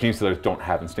 But Gene Stealers don't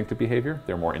have instinctive behavior.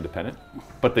 They're more independent.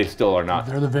 But they still are not.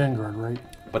 They're the vanguard, right?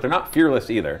 But they're not fearless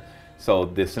either. So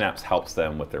the synapse helps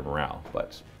them with their morale.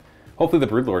 But hopefully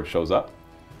the Broodlord shows up.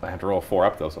 I have to roll a 4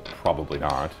 up though, so probably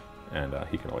not. And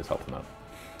he can always help them out.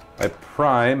 My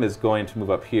Prime is going to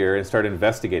move up here and start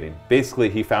investigating. Basically,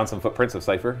 he found some footprints of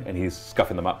Cypher and he's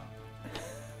scuffing them up.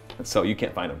 So you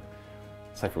can't find him.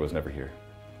 Cypher was never here.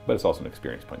 But it's also an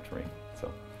experience point for me. So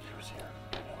he was here.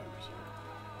 I know he was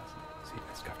here. See,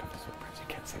 I scuffed up his footprints. You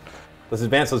can't see them. Let's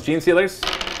advance those Gene Stealers.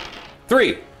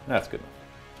 3! That's good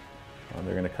enough. And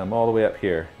they're going to come all the way up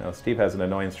here. Now Steve has an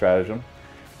annoying stratagem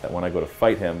that when I go to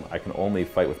fight him, I can only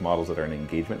fight with models that are in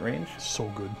engagement range. So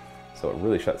good. So it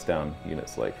really shuts down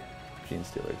units like Gene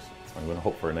Stealers. So I'm going to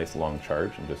hope for a nice long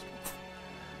charge and just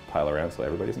pile around so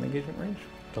everybody's in engagement range.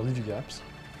 They'll leave you gaps.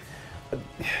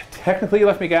 Technically, he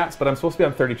left me gaps, but I'm supposed to be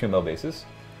on 32 mil bases.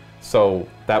 So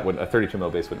that would a 32 mil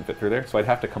base wouldn't fit through there. So I'd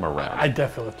have to come around. I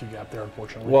definitely left you gap there,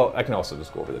 unfortunately. Well, I can also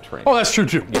just go over the terrain. Oh, that's true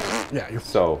too. Yeah. You're...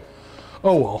 So.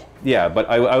 Oh well. Yeah, but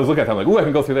I was looking at that. I'm like, ooh, I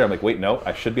can go through there. I'm like, wait, no,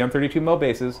 I should be on 32 mil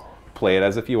bases. Play it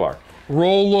as if you are.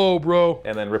 Roll low, bro.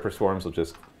 And then Ripper Swarms will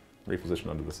just reposition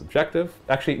onto this objective.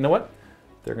 Actually, you know what?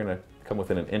 They're gonna come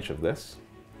within an inch of this,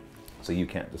 so you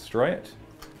can't destroy it.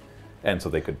 And so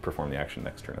they could perform the action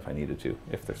next turn if I needed to,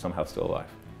 if they're somehow still alive.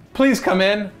 Please come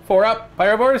in. 4 up.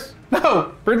 Pyrobors?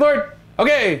 No! Broodlord?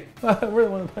 Okay! We're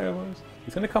the one with Pyrobors.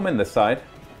 He's going to come in this side.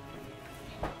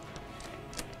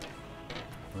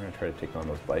 We're going to try to take on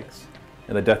those bikes.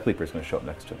 And the Death Leaper's going to show up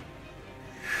next to him.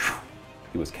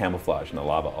 He was camouflaged in the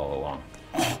lava all along.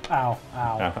 Ow, ow,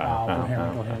 ow.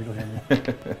 Don't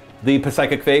hit me. The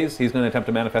Psychic phase, he's going to attempt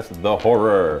to manifest the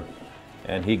Horror.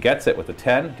 And he gets it with a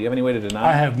 10. Do you have any way to deny?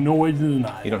 I have no way to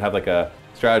deny. You don't have like a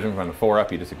stratagem on a 4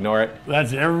 up, you just ignore it?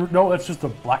 No, that's just the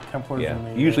Black Templars.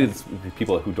 Yeah, usually it's the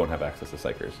people who don't have access to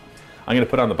Psychers. I'm going to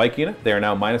put on the bike unit. They are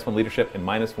now -1 leadership and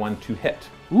 -1 to hit.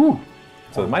 Ooh.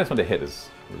 So the -1 to hit is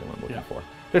really what I'm looking for.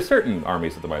 There's certain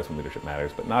armies that the -1 leadership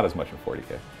matters, but not as much in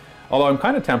 40k. Although I'm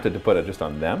kind of tempted to put it just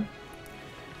on them,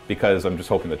 because I'm just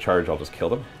hoping the charge, I'll just kill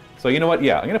them. So you know what?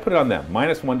 Yeah, I'm going to put it on them.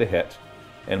 -1 to hit.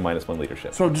 And -1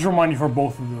 leadership. So just remind you for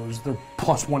both of those, they're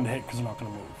 +1 to hit because they're not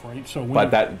going to move, right? So but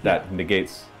that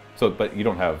negates. So, but you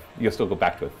don't have. You'll still go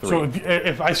back to a 3. So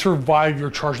if I survive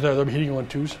your charge there, they'll be hitting you on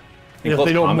 2s. In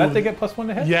close combat, they get +1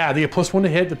 to hit. Yeah, they get +1 to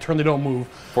hit. The turn they don't move.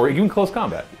 For even close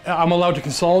combat, I'm allowed to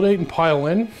consolidate and pile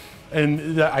in,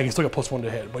 and I can still get +1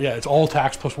 to hit. But yeah, it's all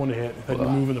attacks +1 to hit. Then you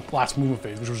move in the last movement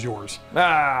phase, which was yours.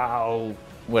 Oh,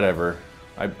 whatever.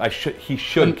 He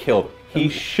should kill them. He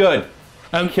should.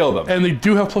 And kill them. And they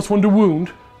do have +1 to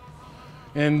wound.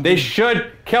 And they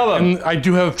should kill them. And I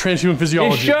do have transhuman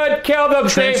physiology. They should kill them.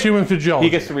 Transhuman physiology. He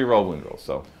gets to reroll wound rolls.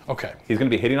 So okay. He's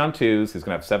going to be hitting on 2s. He's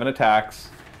going to have 7 attacks.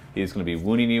 He's going to be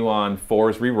wounding you on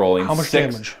 4s, rerolling. How much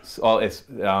damage? Well, it's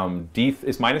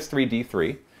 -3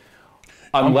 D3.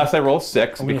 Unless I roll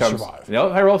 6, becomes survive. No.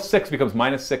 If I roll 6, becomes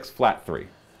 -6 flat 3.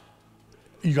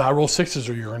 You gotta roll 6s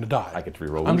or you're going to die. I get to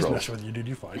reroll. I'm just messing with you, dude.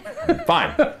 You're fine.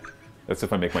 Fine. That's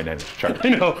if I make my 9-inch charge. I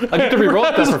know. I get to reroll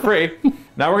it for free.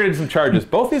 Now we're going to do some charges.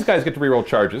 Both these guys get to reroll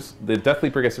charges. The Death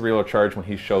Leaper gets to reroll charge when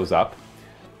he shows up.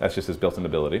 That's just his built-in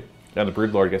ability. And the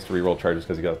Broodlord gets to reroll charges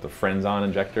because he got the Friends On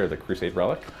injector or the Crusade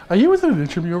Relic. Are you with an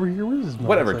interview over here? What is this?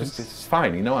 Whatever, just it's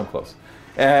fine. You know I'm close.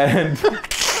 And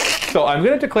so I'm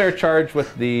going to declare a charge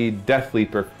with the Death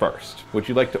Leaper first. Would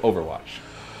you like to Overwatch?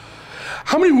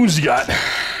 How many wounds you got?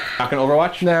 Not going to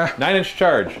Overwatch? Nah. 9-inch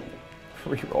charge.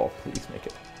 Reroll. Please make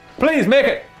it. Please make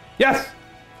it! Yes!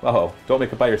 Oh, don't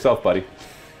make it by yourself, buddy.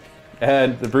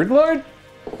 And the Broodlord?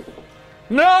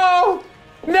 No!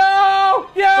 No!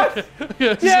 Yes!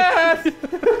 Yes!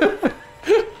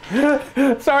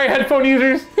 Sorry, headphone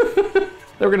users. Then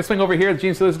we're going to swing over here. The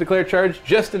Gene Stealers declare charge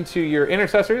just into your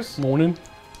intercessors. Morning.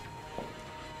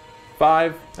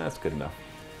 5. That's good enough.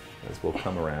 As we'll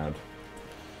come around.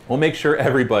 We'll make sure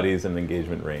everybody's in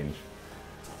engagement range.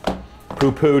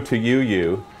 Poo-poo to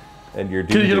you, and your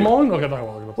Can you get them all in? Okay,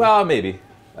 no, well, maybe.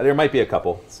 There might be a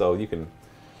couple, so you can...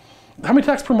 How many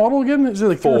attacks per model again? Is it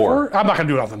like 3 or 4? I'm not going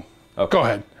to do nothing. Okay. Go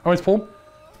ahead. How many pull them?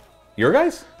 Your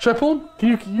guys? Should I pull them? Can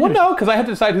you well, no, because I have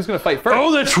to decide who's going to fight first.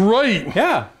 Oh, that's right.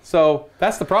 Yeah, so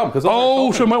that's the problem.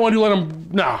 Oh, so I might want to let them...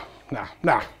 Nah.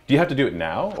 Do you have to do it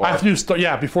now? Or? I have to do...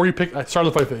 Yeah, before you pick... Start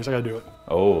the fight phase, I got to do it.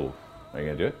 Oh, are you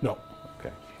going to do it? No.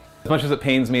 Okay. As much as it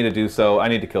pains me to do so, I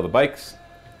need to kill the bikes.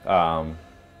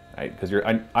 Because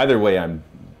either way, I'm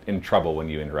in trouble when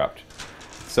you interrupt.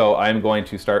 So I'm going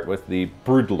to start with the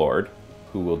Broodlord,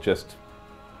 who will just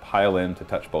pile in to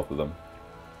touch both of them.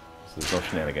 So there's no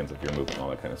shenanigans if you're moving, all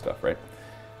that kind of stuff, right?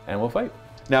 And we'll fight.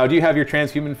 Now, do you have your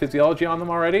transhuman physiology on them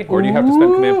already? Or do you have to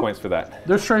spend command points for that?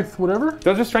 Their strength, whatever?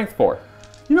 Those are strength 4.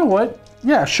 You know what?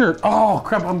 Yeah, sure. Oh,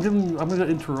 crap, I'm going to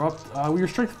interrupt. Well, your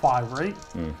strength 5, right?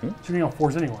 Mm-hmm. So you're on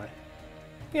 4s anyway.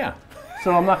 Yeah.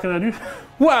 So I'm not going to do...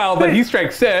 Well, but he's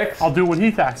strength 6. I'll do it when he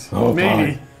attacks. Oh,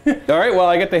 maybe. All right, well,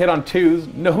 I get to hit on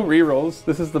 2s. No rerolls.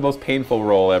 This is the most painful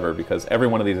roll ever because every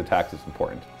one of these attacks is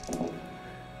important.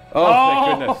 Oh,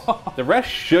 thank goodness. The rest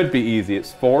should be easy.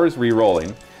 It's 4s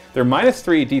rerolling. They're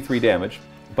 -3 D3 damage,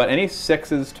 but any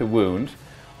 6s to wound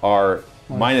are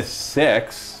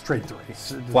 -6. Straight 3.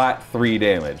 Flat 3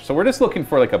 damage. So we're just looking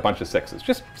for like a bunch of 6s.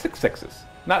 Just 6 6s,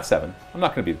 not 7. I'm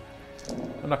not going to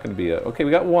be okay,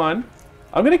 we got 1.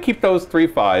 I'm going to keep those 3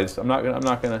 5s. I'm not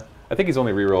going to... I think he's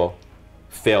only reroll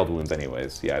failed wounds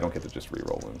anyways. Yeah, I don't get to just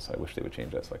reroll wounds. I wish they would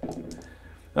change that so I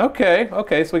could...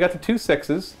 Okay, so we got the 2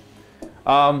 6s.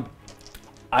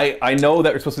 I know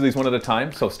that we're supposed to do these one at a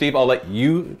time, so Steve, I'll let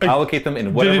you allocate them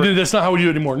in whatever... That's not how we do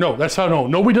it anymore. No, that's how... No,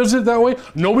 nobody does it that way.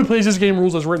 Nobody plays this game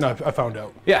rules as written, I found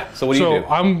out. Yeah, so what do you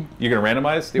do? You're going to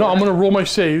randomize the order? I'm going to roll my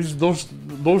saves. Those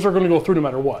are going to go through no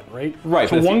matter what, right? Right,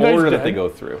 so one the order that they go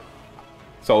through.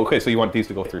 So, okay, so you want these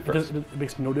to go through first. It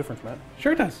makes no difference, Matt.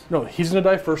 Sure it does. No, he's going to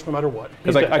die first no matter what.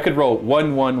 Because I could roll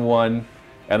 1 1 1,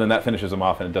 and then that finishes him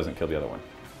off and it doesn't kill the other one.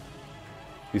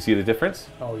 You see the difference?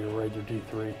 Oh, you're right, you're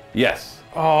D3. Yes.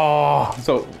 Oh.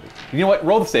 So, you know what?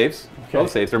 Roll the saves. Okay. Roll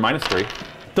the saves. They're -3.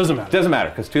 Doesn't matter. Doesn't matter,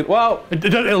 because 2... Well... It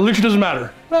literally doesn't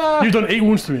matter. You've done 8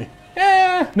 wounds to me.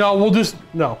 No, we'll just...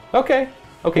 No. Okay.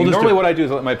 Okay, we'll normally what I do is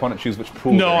let my opponent choose which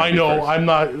pool... No, I know. First. I'm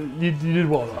not... You did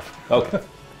well enough. Okay.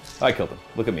 I killed him.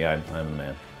 Look at me. I'm the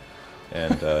man.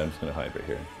 And I'm just going to hide right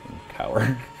here and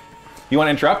cower. You want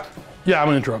to interrupt? Yeah, I'm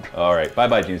going to interrupt. All right.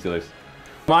 Bye-bye, Gene Stealers.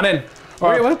 Come on in.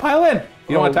 Why do you want to pile in?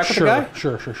 You don't want to attack with the guy?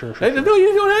 Sure. No,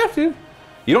 you don't have to.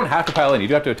 You don't have to pile in. You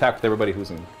do have to attack with everybody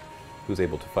who's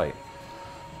able to fight.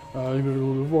 You maybe a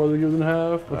little bit more than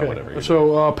half. Okay. Whatever.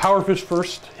 So Power Fist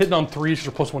first, hitting on 3s, so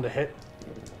 +1 to hit.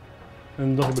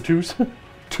 And nothing but 2s.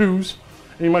 2s.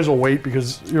 And you might as well wait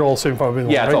because you're all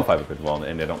 7/5 Yeah, it's all 5 individual,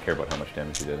 and I don't care about how much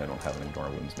damage you did. I don't have an ignore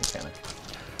wounds mechanic.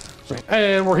 Right.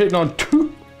 And we're hitting on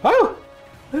 2. Oh!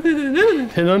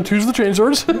 Hitting on 2s the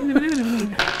chainswords.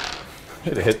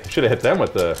 Should have hit them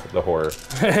with the horror.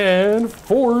 And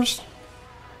 4s.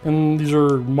 And these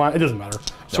are it doesn't matter.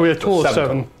 So we have a total of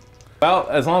 7. Well,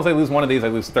 as long as I lose one of these, I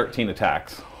lose 13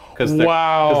 attacks. Because they're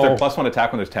 +1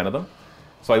 attack when there's 10 of them.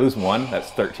 So I lose 1, that's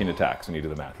 13 attacks when you do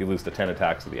the math. You lose the 10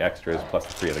 attacks of the extras plus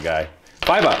the 3 of the guy.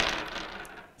 5 up.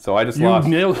 So I just lost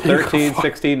 13,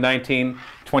 16, 19,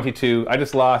 22. I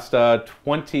just lost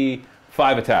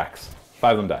 25 attacks.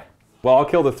 5 of them die. Well, I'll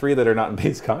kill the 3 that are not in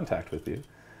base contact with you.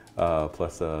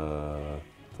 Plus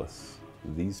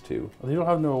these 2. They don't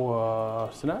have no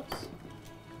synapse?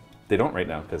 They don't right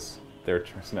now because their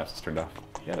synapse is turned off.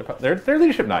 Yeah, they're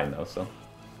leadership 9 though, so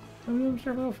I'm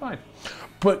sure they'll be fine.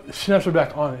 But synapse are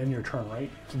back on in your turn,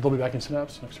 right? So they'll be back in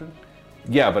synapse next turn?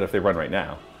 Yeah, but if they run right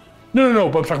now. No,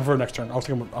 but I'm talking for next turn. I was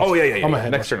thinking I'm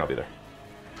ahead. Next turn I'll be there.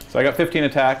 So I got 15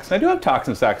 attacks. I do have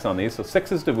toxin sacks on these, so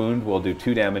 6s to wound will do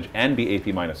 2 damage and be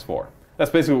AP -4. That's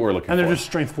basically what we're looking for. And they're just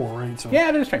strength 4, right? So. Yeah,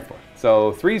 they're just strength 4.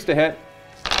 So 3s to hit,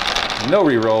 no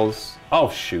rerolls. Oh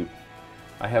shoot,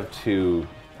 I have 2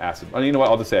 acid. Oh, you know what?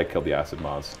 I'll just say I killed the acid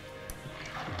moths.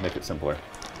 Make it simpler.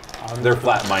 They're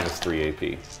flat -3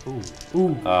 AP.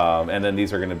 Ooh. And then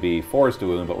these are going to be 4s to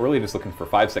wound, but we're really just looking for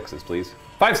 5 6s, please.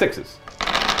 5 6s.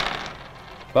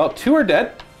 Well, 2 are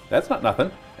dead. That's not nothing.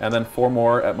 And then 4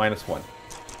 more at -1.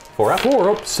 4 up. 4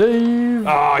 up. Save.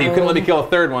 Oh, you couldn't let me kill a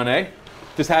 3rd one, eh?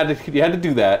 Just you had to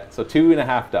do that. So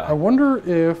 2.5 die. I wonder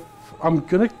if I'm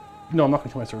gonna. No, I'm not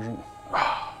gonna kill my sergeant.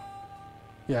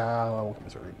 Yeah, I won't kill my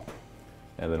sergeant.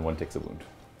 And then 1 takes a wound.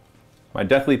 My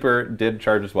Death Leaper did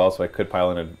charge as well, so I could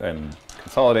pile in and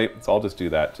consolidate. So I'll just do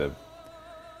that to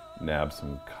nab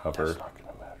some cover. That's not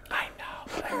gonna matter. I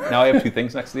know. Now I have 2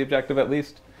 things next to the objective at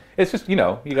least. It's just, you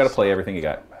know, you got to play everything you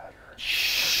got.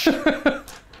 Shh.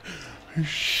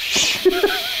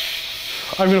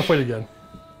 I'm gonna fight again.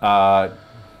 Well,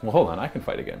 hold on. I can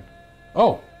fight again.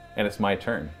 Oh. And it's my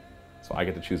turn. So I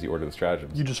get to choose the order of the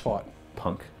stratagems. You just fought.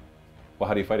 Punk. Well,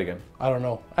 how do you fight again? I don't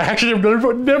know. I actually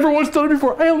never once done it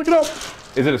before. Hey, look it up.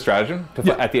 Is it a stratagem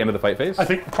at the end of the fight phase? I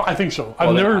think so.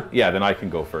 Well, then I can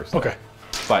go first. Okay.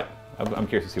 But I'm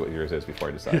curious to see what yours is before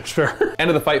I decide. It's fair. End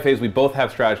of the fight phase, we both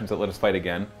have stratagems that let us fight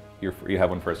again. You have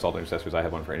one for Assault Intercessors, I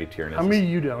have one for any Tyranids. How many are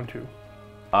you down to?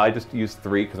 I just used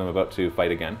 3 because I'm about to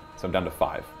fight again, so I'm down to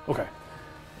 5. Okay.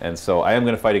 And so I am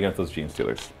going to fight against those Gene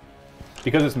Stealers.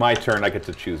 Because it's my turn, I get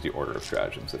to choose the order of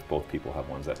stratagems if both people have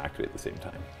ones that activate at the same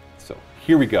time. So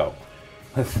here we go.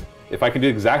 If I can do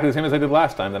exactly the same as I did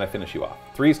last time, then I finish you off.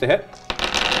 3s to hit.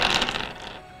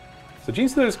 So Gene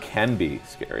Stealers can be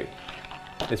scary.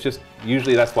 It's just,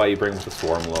 usually that's why you bring with the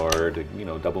Swarm Lord, you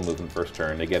know, double movement first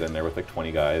turn. They get in there with like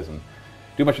 20 guys and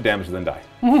do a bunch of damage and then die.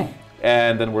 Mm-hmm.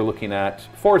 And then we're looking at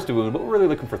 4s to wound, but we're really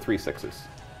looking for 3 6s.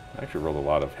 I actually rolled a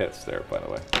lot of hits there, by the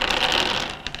way.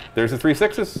 There's the 3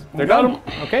 6s. They're done.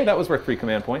 Okay, that was worth 3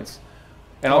 command points.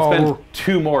 And I'll spend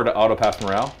 2 more to auto-pass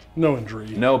morale. No injury.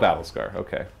 No battle scar,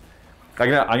 okay. I'm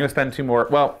gonna spend 2 more.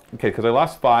 Well, okay, because I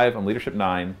lost 5, I'm leadership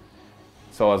 9.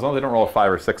 So as long as I don't roll a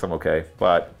 5 or 6, I'm okay.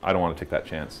 But I don't want to take that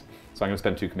chance. So I'm gonna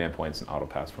spend 2 command points and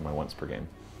auto-pass for my once per game.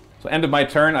 So end of my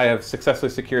turn, I have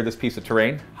successfully secured this piece of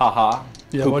terrain. Ha-ha,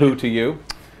 poo-poo to you.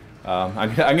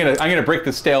 I'm gonna break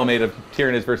the stalemate of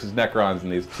Tyranids versus Necrons in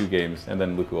these 2 games, and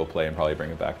then Luca will play and probably bring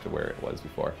it back to where it was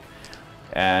before.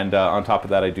 And on top of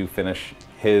that, I do finish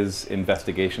his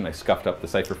investigation. I scuffed up the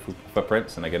Cypher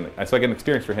footprints, and so I get an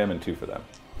experience for him and 2 for them.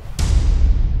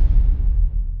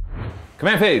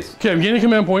 Command phase. Okay, I'm getting a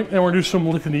command point, and we're gonna do some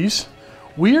litanies.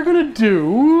 We are gonna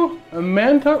do a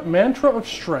mantra of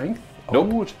strength. Nope.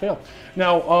 Oh, it's failed.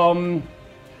 Now,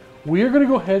 we are gonna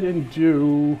go ahead and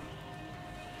do.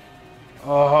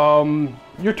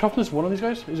 Your toughness, one of these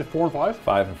guys? Is it 4 and 5?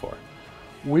 5 and 4.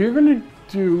 We're gonna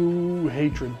do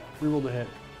hatred. Reroll the hit.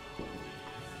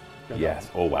 Yes.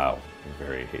 Oh wow.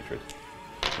 Very hatred.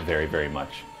 Very, very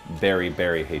much. Very,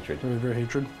 very hatred. Very, very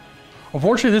hatred.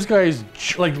 Unfortunately, this guy is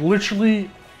like literally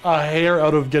a hair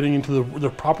out of getting into the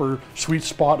proper sweet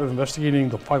spot of investigating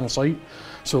the final site.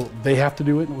 So they have to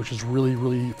do it, which is really,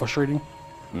 really frustrating.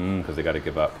 Because they got to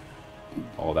give up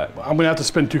all that. I'm gonna have to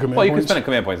spend 2 command points. Well, you can spend a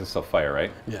command points and still fire,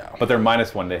 right? Yeah. But they're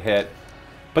 -1 to hit.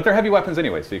 But they're heavy weapons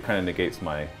anyway, so it kind of negates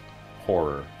my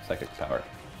horror psychic power.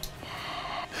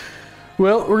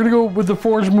 Well, we're gonna go with the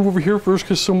forge move over here first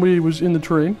because somebody was in the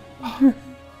terrain.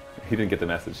 He didn't get the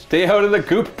message. Stay out of the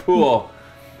goop pool.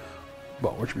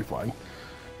 Well, we should be fine.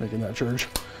 Making that charge.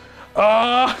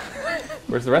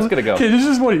 Where's the rest gonna go? Okay, this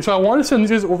is funny. So I want to send these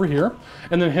guys over here,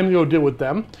 and then him to go deal with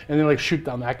them, and then like shoot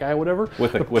down that guy or whatever.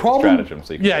 With the stratagem,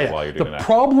 so you can do it while you're doing that. The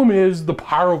problem is the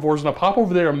pyrovores, and I pop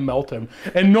over there and melt him.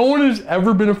 And no one has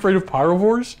ever been afraid of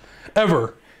pyrovores,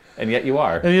 ever. And yet you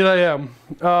are. And yet I am.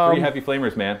 3 heavy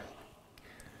flamers, man.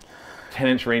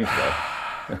 10-inch range though.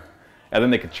 And then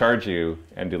they could charge you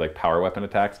and do like power weapon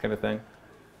attacks kind of thing.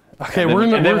 Okay,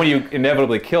 and then when you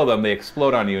inevitably kill them, they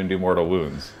explode on you and do mortal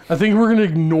wounds. I think we're gonna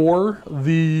ignore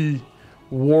the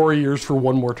warriors for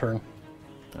 1 more turn.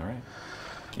 All right.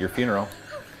 Your funeral.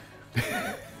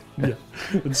 Yeah,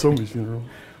 it's somebody's funeral.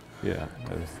 Yeah,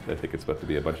 I think it's about to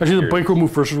be a bunch of Actually, the bike will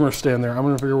move first. We're gonna stand there. I'm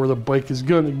gonna figure where the bike is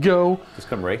gonna go. Just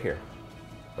come right here.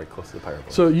 Right close to the pyro.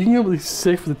 So you can be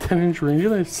safe with a 10-inch range.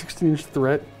 You're like a 16-inch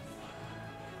threat.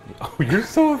 Oh, you're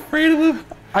so afraid of them.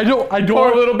 I don't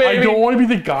little baby. I don't want to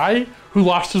be the guy who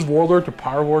lost his warlord to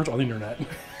Pyrowars on the internet.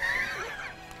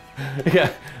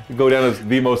 Yeah, go down as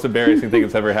the most embarrassing thing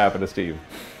that's ever happened to Steve.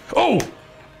 Oh,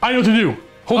 I know what to do.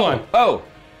 Hold on. Oh.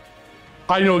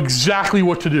 I know exactly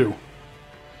what to do.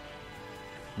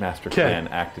 Master plan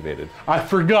activated. I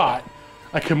forgot.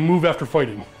 I can move after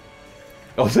fighting.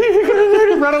 Oh, see, you're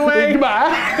gonna run away. Goodbye.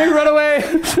 Hey, run away.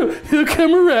 He'll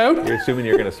come around. You're assuming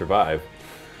you're gonna survive.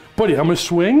 Buddy, I'm gonna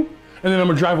swing, and then I'm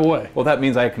gonna drive away. Well, that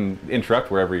means I can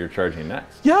interrupt wherever you're charging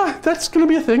next. Yeah, that's gonna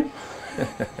be a thing.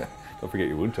 Don't forget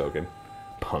your wound token,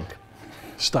 punk.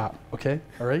 Stop, okay?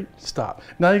 All right? Stop.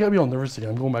 Now you got me all nervous again.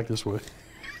 I'm going back this way.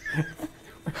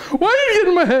 Why are you getting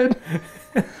in my head?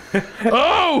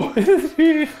 Oh!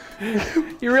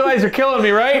 You realize you're killing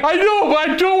me, right? I know, but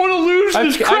I don't want to lose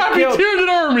this crappy Tyranid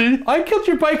army. I killed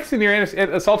your bikes and your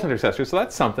assault intercessors, so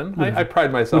that's something. I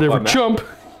pride myself on that. Chump.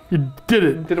 You did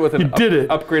it. Did it with an upgraded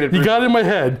version. You got in my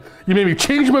head. You made me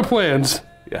change my plans.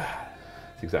 Yeah,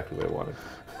 that's exactly what I wanted.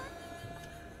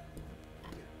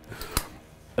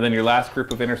 And then your last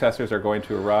group of intercessors are going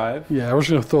to arrive. Yeah, we're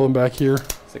just going to throw them back here.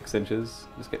 6 inches.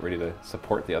 Just get ready to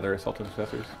support the other assault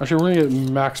intercessors. Actually, we're going to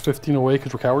get max 15 away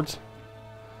because we're cowards.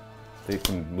 They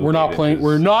can move we're not playing. Inches.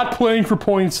 We're not playing for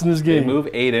points in this game. They move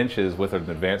 8 inches with an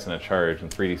advance and a charge, and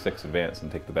 3d6 advance,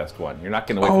 and take the best one. You're not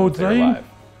getting away from them if they're alive,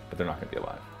 but they're not going to be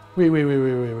alive. Wait. Wait.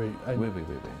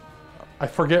 I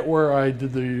forget where I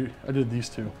did these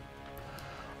two.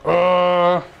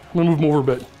 I'm gonna move them over a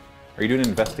bit. Are you doing an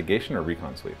investigation or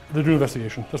recon sweep? They're doing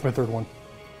investigation. That's my third one.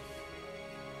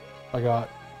 I got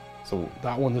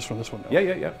that one, this one, this one.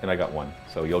 Yeah. And I got 1.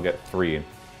 So you'll get 3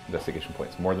 investigation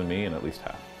points. More than me and at least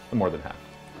half. More than half.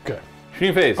 Okay.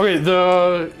 Shooting phase. Okay,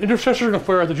 the intercessors are going to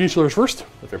fire at the Genestealers first.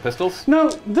 With their pistols? No,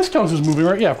 this counts as moving,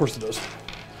 right? Yeah, of course it does.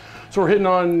 So we're hitting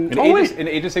on... In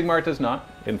Age of Sigmar it does not.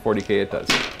 In 40k it does.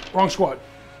 Wrong squad.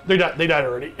 They died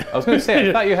already. I was going to say,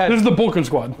 I thought you had... This is the Vulcan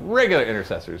squad. Regular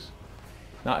intercessors.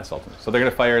 Not assaultants. So they're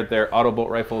going to fire their auto bolt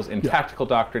rifles in tactical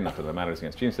doctrine, not that that matters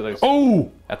against Genestealers.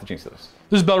 Oh! At the Genestealers.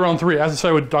 This is battle round 3. I have to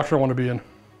decide what doctrine I want to be in.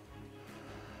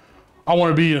 I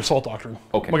want to be in assault doctrine.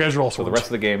 Okay. My guys are all So swords. the rest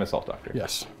of the game, assault doctrine.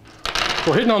 Yes.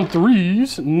 We're hitting on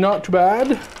 3s. Not too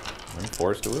bad. And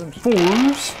 4s to wound.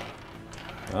 4s.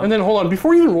 Oh. And then, hold on.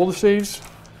 Before you even roll the saves,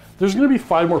 there's going to be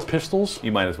 5 more pistols.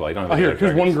 You might as well. You don't have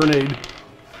here's 1 grenade.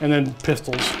 And then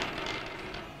pistols.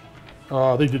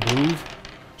 They did move.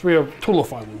 So we have a total of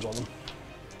 5 wounds on them.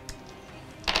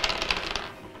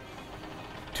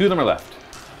 2 of them are left.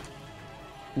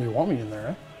 They want me in there,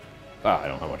 eh? I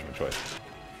don't have much of a choice.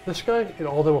 This guy and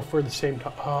all of them will fire the same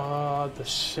time.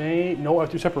 No, I have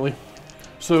to do separately.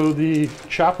 So the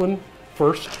chaplain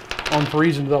first on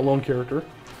 3s into that lone character.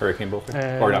 Hurricane bolter?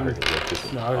 Or not hurricane,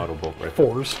 just auto bolt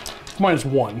rifle. 4s.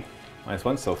 -1.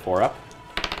 -1, so 4 up.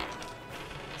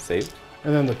 Saved.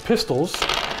 And then the pistols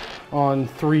on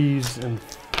 3s and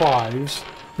 5s.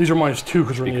 These are -2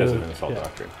 because we're in the Because of an assault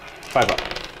doctrine. 5 up.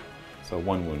 So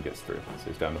 1 wound gets through. So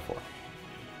he's down to 4.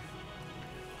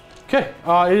 Okay,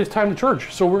 it is time to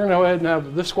charge. So we're going to go ahead and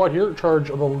have this squad here charge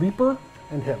of a leaper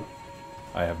and him.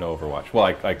 I have no overwatch. Well,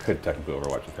 I could technically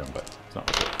overwatch with him, but it's not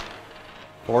worth it.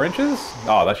 4 inches?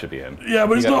 Oh, that should be in. Yeah,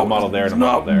 but it's not a model there and a not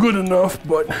model there. good enough,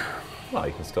 but... Well,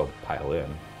 you can still pile in.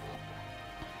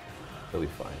 Really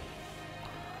fine.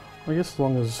 I guess as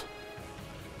long as...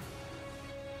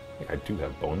 I think I do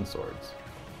have bone swords.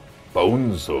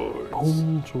 Bone swords.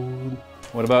 Bone sword.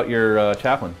 What about your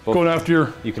chaplain? Both, going after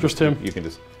your... You can just him. You can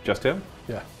just him?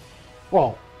 Yeah.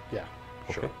 Well, yeah.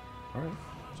 Okay. Sure. All right.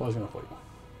 So I was going to fight.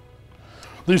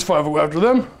 These 5 will go after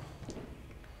them.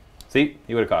 See?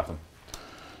 You would have caught them.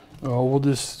 Oh, we'll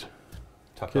just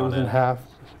Tuck get on within in. half.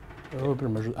 A little bit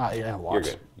of measure. Yeah, lots. You're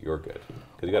good. You're good.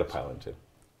 Because you got to pile in too.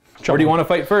 Where do you want to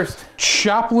fight first?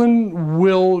 Chaplain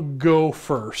will go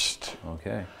first.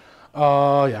 Okay.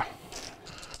 Yeah.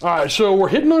 Alright, so we're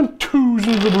hitting on 2s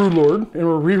into the Broodlord, and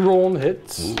we're re-rolling the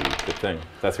hits. Ooh, good thing.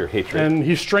 That's your hatred. And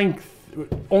he's strength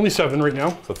only 7 right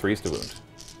now. So 3s to wound.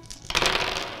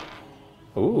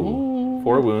 Ooh.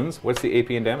 4 wounds. What's the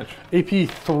AP and damage? AP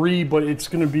 3, but it's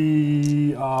going to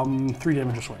be 3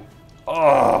 damage a swing.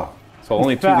 Oh! So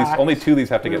only 2 of these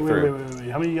have to get through.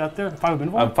 Wait. How many you got there? 5 have been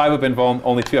involved? 5 have been involved.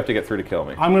 Only 2 have to get through to kill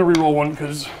me. I'm going to re-roll 1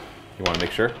 because... You want to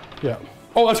make sure? Yeah.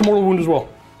 Oh, that's a mortal wound as well.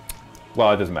 Well,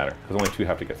 it doesn't matter, because only 2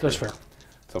 have to get through. That's fair.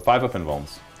 So 5 up in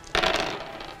vulns.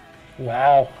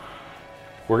 Wow.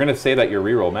 We're going to say that your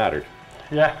reroll mattered.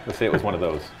 Yeah. Let's say it was one of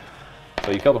those.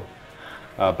 So you killed him.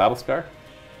 Battle Scar?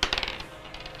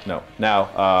 No. Now,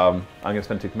 I'm going to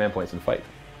spend 2 command points and fight.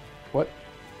 What?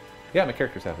 Yeah, my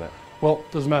characters have that. Well,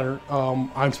 doesn't matter.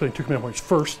 I'm spending 2 command points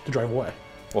first to drive away.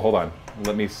 Well, hold on.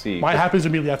 Let me see. Mine happens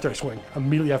immediately after I swing.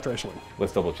 Immediately after I swing.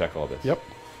 Let's double check all this. Yep.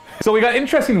 So we got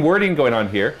interesting wording going on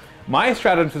here. My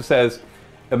stratagem says,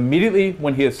 immediately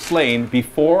when he is slain,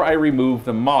 before I remove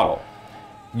the model.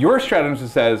 Your stratagem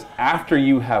says, after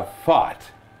you have fought.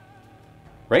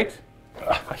 Right?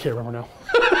 I can't remember now.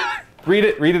 Read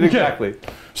it exactly.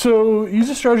 So, use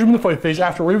a stratagem in the fight phase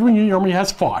after wavering unit army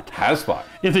has fought. Has fought.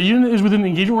 If the unit is within the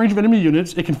engagement range of enemy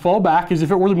units, it can fall back as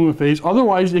if it were the movement phase.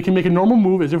 Otherwise, it can make a normal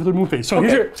move as if it were the move phase. So,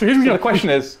 Okay. here's the question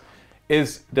is,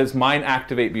 does mine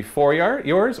activate before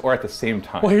yours or at the same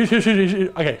time? Well, here's an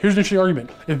interesting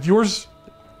argument. If yours,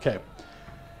 okay.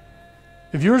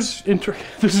 If yours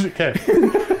this is okay,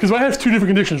 because mine has two different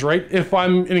conditions, right? If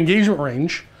I'm in engagement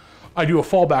range, I do a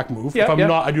fallback move. Yeah, if I'm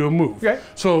not, I do a move. Right.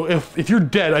 So if you're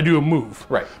dead, I do a move.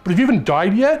 Right. But if you haven't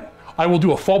died yet, I will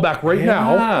do a fallback right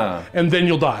now, and then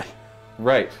you'll die.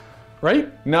 Right.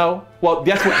 Right? No. Well,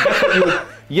 that's what you would.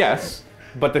 Yes,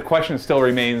 but the question still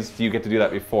remains: do you get to do that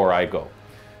before I go?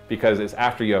 Because it's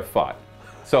after you have fought.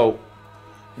 So,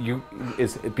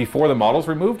 is before the model's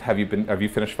removed? Have you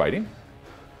finished fighting?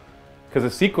 Because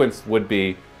the sequence would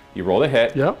be: you roll a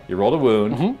hit, you roll a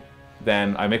wound,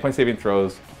 then I make my saving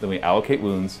throws, then we allocate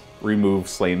wounds, remove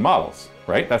slain models.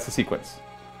 Right? That's the sequence.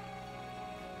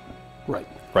 Right.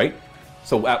 Right?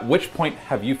 So at which point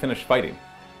have you finished fighting?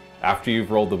 After you've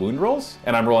rolled the wound rolls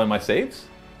and I'm rolling my saves?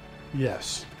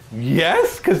 Yes.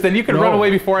 Yes? Because then you can run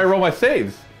away before I roll my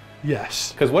saves.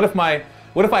 Yes. Because what if I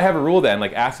have a rule then,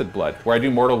 like acid blood, where I do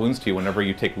mortal wounds to you whenever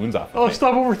you take wounds off of me?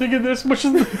 Stop overthinking this. Let's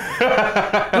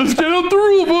get out the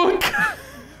rule book.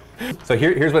 So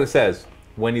here's what it says.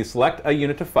 When you select a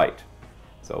unit to fight,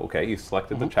 so okay, you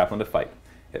selected the chaplain to fight.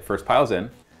 It first piles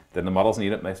in, then the model's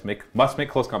unit must make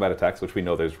close combat attacks, which we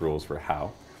know there's rules for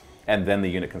how, and then the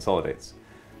unit consolidates.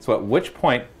 So at which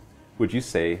point would you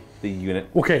say the unit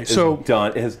is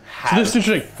done, has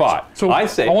fought? So I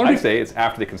say it's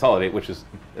after they consolidate,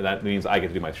 that means I get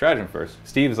to do my stratagem first.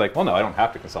 Steve is like, well, no, I don't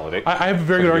have to consolidate. I have a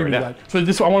very good argument for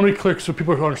that. So I want to be clear so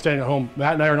people who are understanding at home,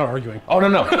 Matt and I are not arguing. Oh,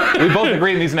 no. We both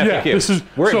agree in these FAQ.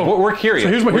 We're curious.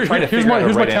 So here's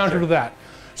my counter to that.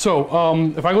 So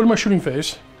if I go to my shooting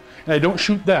phase and I don't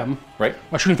shoot them, right?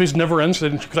 My shooting phase never ends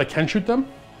because I can shoot them.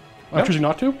 I'm choosing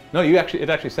not to? No, it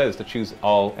actually says to choose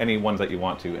any ones that you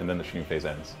want to, and then the shooting phase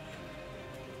ends.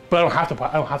 But I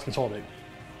don't have to consolidate.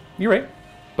 You're right,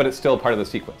 but it's still part of the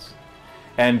sequence,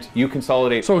 and you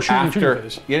consolidate after. Shooting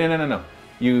phase. Yeah, no.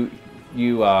 You.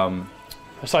 I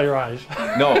saw your eyes.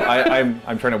 No,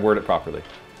 I'm trying to word it properly.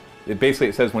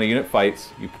 It says when a unit fights,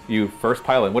 you first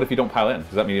pile in. What if you don't pile in?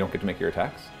 Does that mean you don't get to make your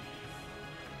attacks?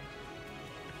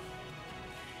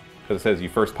 Because it says you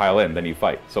first pile in, then you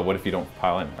fight. So what if you don't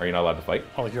pile in? Are you not allowed to fight?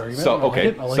 I like your argument. So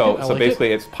okay, so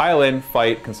basically it's pile in,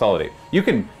 fight, consolidate. You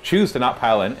can choose to not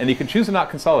pile in, and you can choose to not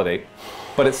consolidate,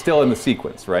 but it's still in the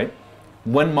sequence, right?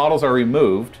 When models are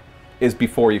removed is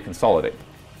before you consolidate.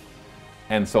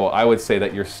 And so I would say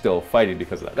that you're still fighting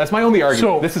because of that. That's my only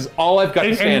argument. So, this is all I've got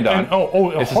to stand on.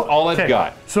 This is all I've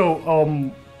got. So,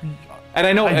 and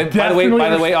I know. And by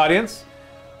the way, audience,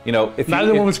 you know, if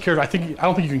neither one of us cares, I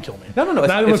don't think you can kill me. No. Neither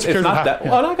one of us cares. Not that.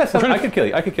 Well, I guess I could kill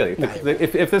you. I could kill you.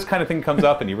 If this kind of thing comes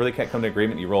up and you really can't come to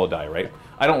agreement, you roll a die, right?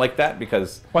 I don't like that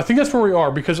because. Well, I think that's where we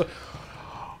are because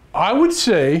I would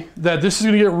say that this is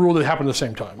going to get ruled that happen at the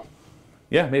same time.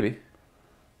 Yeah, maybe.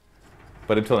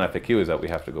 But until an FAQ is out, we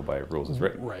have to go by rules as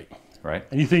written. Right.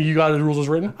 And you think you got the rules as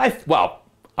written? I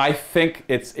think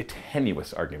it's a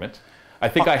tenuous argument. I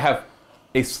think I have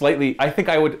I think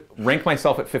I would rank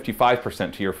myself at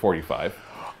 55% to your 45.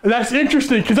 That's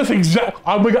interesting because that's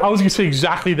I was going to say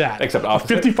exactly that. Except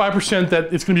opposite. 55%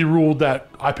 that it's going to be ruled that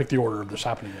I pick the order of this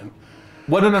happening in.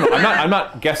 Well, no. I'm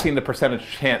not guessing the percentage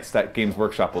chance that Games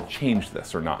Workshop will change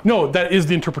this or not. No, that is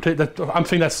the interpretation. I'm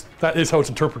saying that is how it's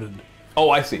interpreted. Oh,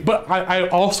 I see. But I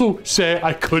also say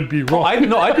I could be wrong.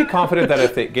 I'd be confident that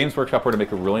if Games Workshop were to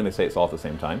make a ruling, they say it's all at the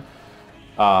same time.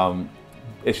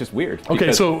 It's just weird.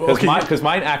 Because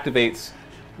mine activates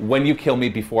when you kill me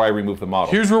before I remove the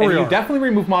model. Here's where we are. You definitely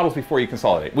remove models before you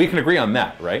consolidate. We can agree on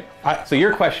that, right? So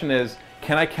your question is,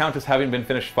 can I count as having been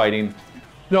finished fighting?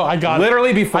 No, I got it.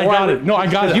 Literally before I got it. No, I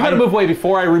got it. You got to move away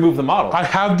before I remove the model. I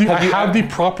have the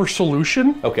proper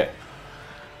solution. Okay.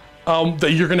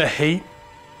 That you're gonna hate.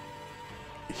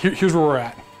 Here's where we're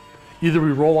at. Either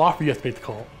we roll off or you have to make the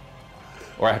call.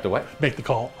 Or I have to what? Make the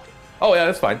call. Oh yeah,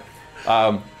 that's fine.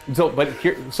 So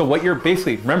what you're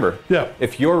basically, remember,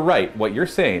 if you're right, what you're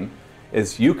saying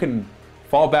is you can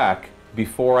fall back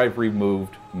before I've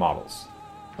removed models.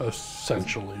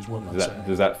 Essentially is what I'm saying.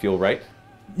 Does that feel right?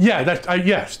 Yeah,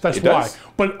 yes, that's why.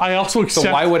 But I also accept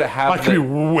so why would it have I could be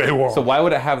way wrong. So why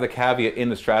would it have the caveat in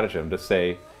the stratagem to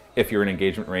say, if you're in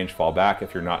engagement range, fall back.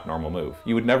 If you're not, normal move.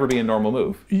 You would never be in normal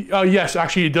move. Yes,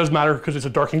 actually, it does matter because it's a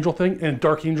Dark Angel thing, and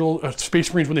Dark Angel,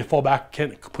 Space Marines, when they fall back,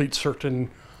 can't complete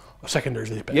certain secondaries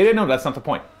they pick. Yeah, no, that's not the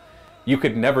point. You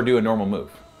could never do a normal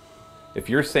move. If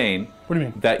you're saying what do you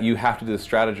mean? That you have to do the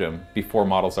stratagem before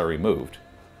models are removed,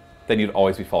 then you'd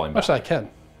always be falling back. Actually, I can.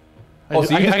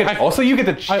 Also, you get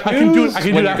to choose I can do it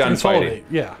when you're done fighting.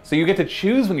 Yeah. So you get to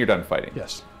choose when you're done fighting.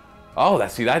 Yes. Oh, I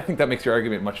think that makes your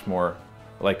argument much more.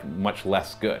 Much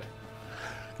less good.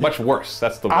 Much worse.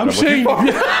 That's the word I'm saying.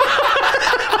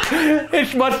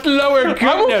 It's much lower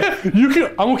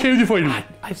goodness. I'm okay with you fighting.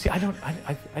 I see. I don't.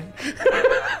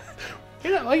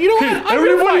 You know what? I'm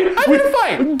gonna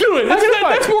fight. Do it.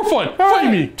 That's more fun. Fight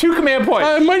me. 2 command points.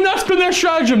 I might not spend that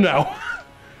stratagem now.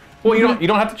 Well, you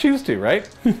don't have to choose to, right?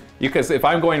 Because if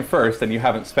I'm going first, then you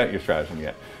haven't spent your stratagem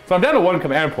yet. So I'm down to 1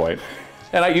 command point,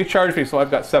 and you charge me, so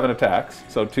I've got 7 attacks.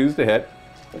 So 2's to hit.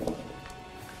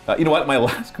 You know what? My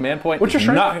last command point. What's your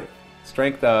strength?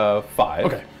 Strength 5.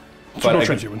 Okay. So no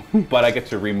strength even. But I get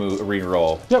to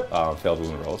re-roll failed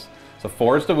wound rolls. So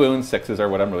 4's to wound, 6's are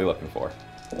what I'm really looking for.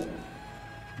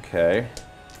 Okay.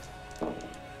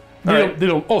 They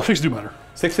don't. Oh, 6 do matter.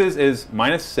 6's is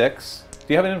 -6.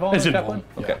 Do you have an invuln? It's invuln.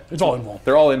 Okay. It's all invuln.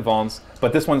 They're all invulns,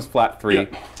 but this one's flat 3. Yeah.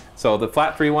 So the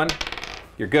flat 3 one,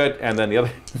 you're good, and then the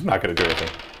other is not going to do anything.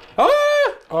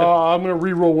 I'm going to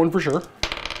re-roll 1 for sure.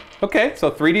 Okay, so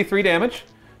 3d3 damage.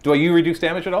 Do you reduce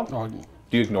damage at all? Oh,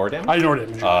 do you ignore damage? I ignore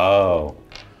damage. Oh.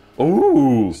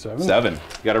 Ooh. 7. You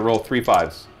got to roll 3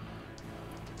 5s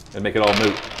and make it all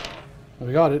moot.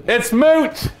 We got it. It's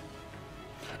moot!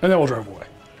 And then we'll drive away.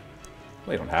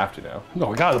 Well, you don't have to now. No,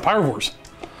 we got it. The Pyrivores.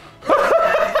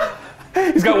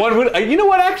 He's got 1 wound. You know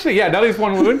what, actually? Yeah, now he's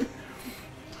 1 wound.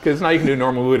 Because now you can do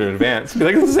normal wound in advance. Be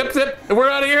like, zip, zip, we're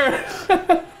out of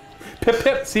here. Pip,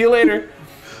 pip, see you later.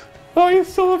 Oh,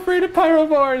 he's so afraid of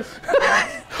Pyrivores.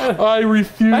 I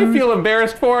refuse. I feel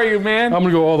embarrassed for you, man. I'm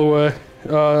going to go all the way.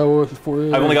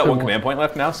 I've only got 1 command point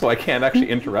left now, so I can't actually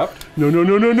interrupt. No.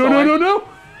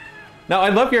 Now, I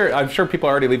love I'm sure people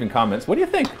are already leaving comments. What do you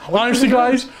think? Honestly,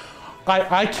 guys,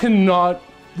 I cannot.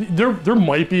 There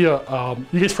might be a.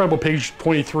 You guys forgot about page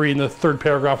 23 in the 3rd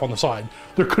paragraph on the side.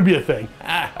 There could be a thing.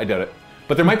 I doubt it.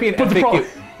 But there might be an FAQ.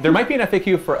 There might be an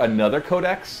FAQ for another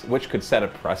codex, which could set a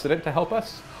precedent to help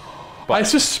us. But I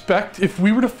suspect if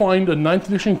we were to find a 9th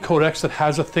edition codex that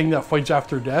has a thing that fights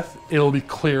after death, it'll be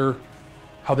clear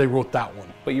how they wrote that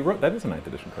one. But you wrote that is a 9th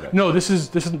edition codex. No, this is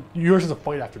yours is a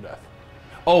fight after death.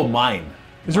 Oh, mine.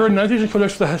 Is there a 9th edition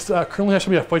codex that currently has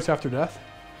to be a fights after death?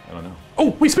 I don't know.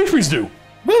 Oh, wait, Space Marines do.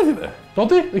 Don't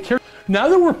they? They carry. Now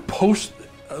that we're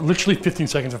literally 15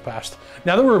 seconds have passed.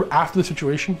 Now that we're after the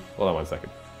situation. Hold on 1 second.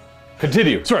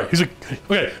 Continue. Sorry, he's like,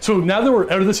 okay, so now that we're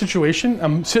out of the situation,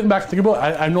 I'm sitting back thinking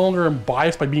about it. I no longer am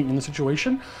biased by being in the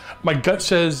situation. My gut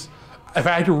says, if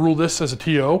I had to rule this as a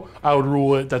TO, I would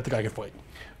rule it that the guy can fight.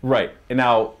 Right. And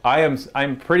now,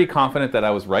 I'm pretty confident that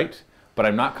I was right, but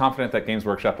I'm not confident that Games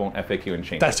Workshop won't FAQ and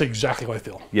change That's it. exactly how I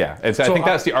feel. Yeah, and so I think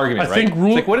that's the argument, right? It's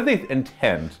like, what did they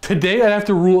intend? Today, I'd have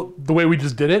to rule the way we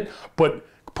just did it, but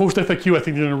post FAQ, I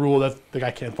think they're going to rule that the guy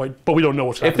can't fight, but we don't know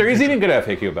what's happening. If there is even good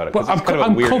FAQ about it, but I'm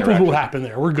comfortable with what happened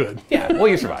there. We're good. Yeah, well,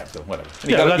 you survived, so whatever.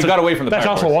 You you got away from the That's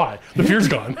also why. The fear's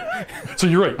gone. So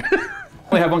you're right.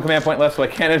 I only have 1 command point left, so I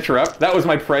can't interrupt. That was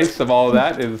my price of all of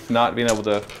that, is not being able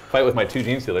to fight with my 2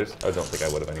 Gene Stealers. I don't think I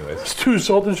would have anyways. It's 2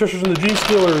 Assault Intercessors and the Gene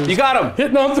Stealers. You got them!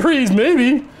 Hitting on 3s,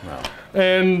 maybe. No.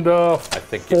 And I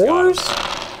think 4s.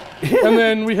 And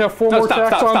then we have 4 more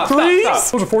attacks on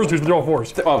 3s. Those are 4s, dude. They're all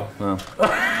 4s. Oh, no.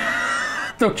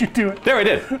 Don't you do it. There I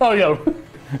did. Oh,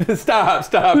 yeah. Stop.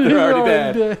 They're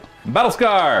already dead. Battle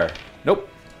Scar. Nope.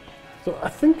 So I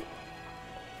think,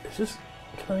 is this,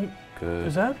 Good.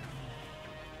 Is that?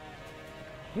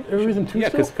 Everything 2 Yeah,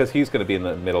 still? because he's going to be in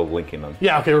the middle linking them.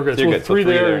 Yeah, okay, we're good. So So good. 3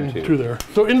 there and 2 there.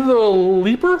 So into the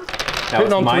Leaper, Now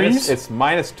hitting on 3s. it's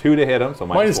 -2 to hit him, so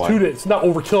minus -1. 2 to, it's not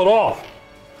overkill at all.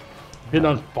 Hitting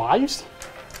on 5s?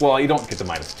 Well, you don't get to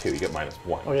 -2, you get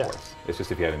 -1, Oh, yeah. of course. It's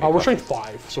just if you had any We're questions. strength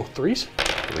 5, so 3s?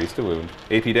 3s to wound.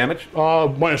 AP damage?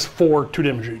 -4, 2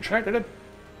 damage each. All right, they're dead.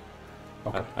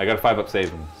 Okay. I got a 5-up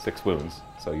save and 6 wounds,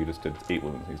 so you just did 8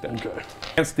 wounds. He's dead. Okay.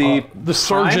 Against the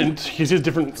Sergeant, he's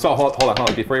different. So hold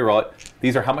on. Before you roll it,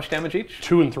 these are how much damage each?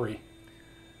 2 and 3.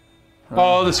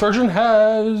 The Sergeant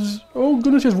has, oh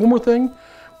goodness, he has 1 more thing.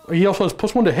 He also has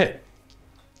 +1 to hit.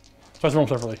 So that's roll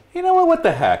separately. You know what? What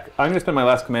the heck? I'm going to spend my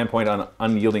last command point on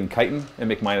Unyielding Chitin and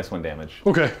make -1 damage.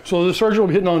 Okay, so the Sergeant will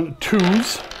be hitting on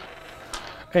 2s.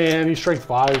 And he's strength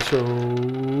 5, so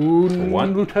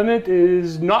 1. Lieutenant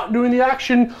is not doing the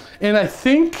action. And I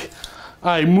think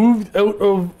I moved out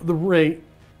of the ring.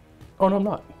 Oh, no, I'm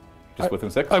not. Just within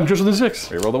 6? I'm just within 6.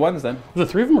 Reroll the 1s then. Was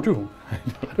it 3 of them or 2 of them?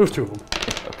 It was 2 of them.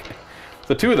 Okay.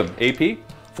 So 2 of them. AP?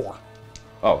 4.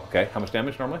 Oh, okay. How much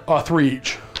damage normally? 3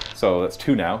 each. So that's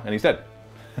 2 now, and he's dead.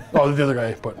 Oh, the other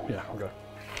guy, but yeah, okay.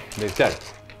 He's dead.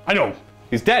 I know.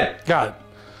 He's dead. Got it.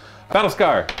 Battle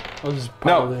Scar.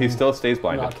 No, he He's still stays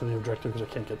blinded. not to the objective because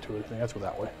I can't get to anything. Let's go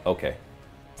that way. Okay.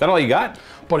 Is that all you got?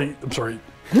 Buddy, I'm sorry.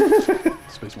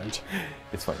 Space Marines.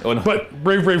 It's fine. Oh, no. But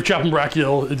brave Captain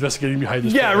Brachiel investigating behind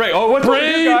this. Yeah, player. right. Oh, what's right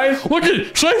Brave, here, guys? Look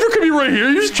at Cypher could be right here.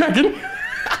 You're just checking.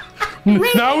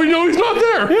 Now we know he's not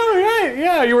there. Yeah, right.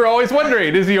 Yeah, you were always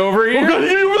wondering, is he over here? Oh, God,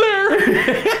 he's over there.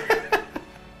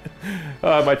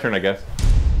 My turn, I guess.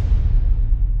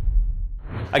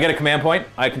 I get a command point.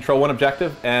 I control one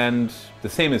objective, and the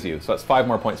same as you. So that's 5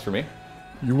 more points for me.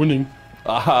 You're winning.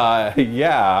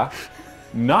 Yeah.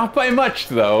 Not by much,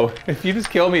 though. If you just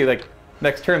kill me, like,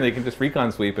 next turn, they can just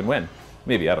recon sweep and win.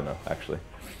 Maybe, I don't know, actually.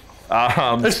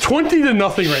 It's 20 to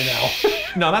nothing right now.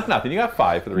 No, that's nothing. You got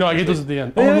 5 for the recon No, I get those sweep.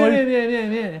 at the end. Yeah, Oh, yeah,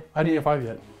 really? yeah. I didn't get 5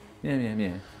 yet.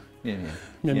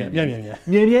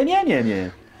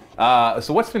 Yeah.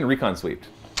 So what's been recon sweeped?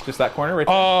 Just that corner right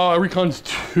there? I reconed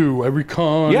 2. I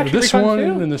reconned this reconned one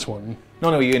 2? and this one.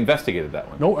 No, you investigated that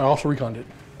one. No, I also reconned it.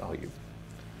 Oh, you.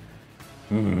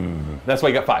 That's why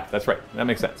you got 5. That's right. That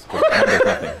makes sense. There's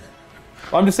nothing.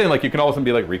 Well, I'm just saying, like, you can all of a sudden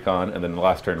be like recon, and then the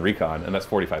last turn recon, and that's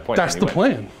 45 points. That's the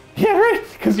plan. Yeah, right.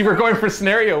 Because you were going for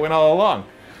scenario win all along.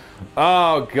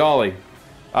 Oh, golly.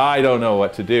 I don't know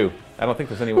what to do. I don't think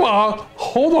there's any way. Well,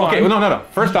 hold on. Okay, well, no.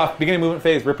 First off, beginning movement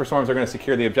phase, Ripper Swarms are going to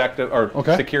secure the objective, or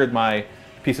secured my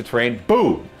piece of terrain.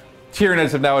 Boom!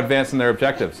 Tyranids have now advanced in their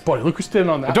objectives. Buddy, look who's standing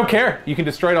on that. I don't care. You can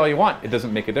destroy it all you want. It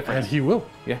doesn't make a difference. And he will.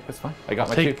 Yeah, that's fine. I got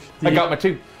my 2. I got my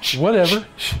 2. Whatever.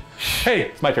 Hey,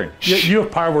 it's my turn. You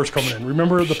have Pyre Wars coming in.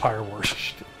 Remember the Pyre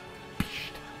Wars.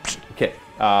 Okay.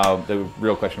 The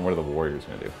real question, what are the warriors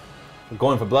going to do? I'm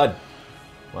going for blood.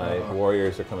 My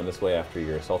warriors are coming this way after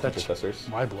your assault intercessors.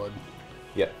 My blood.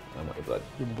 Yep, I want your blood.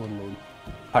 Your blood mode.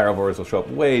 Pyrovores will show up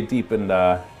way deep in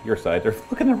your side. They're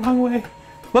looking the wrong way.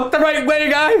 Look the right way,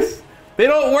 guys! They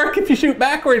don't work if you shoot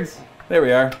backwards. There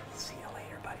we are. See you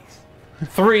later, buddies.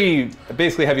 3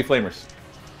 basically heavy flamers.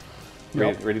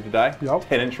 Ready to die? Yep.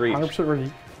 10-inch reach. 100%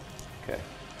 ready. Okay,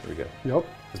 here we go. Yep.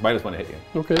 It's -1 to hit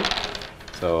you. Okay.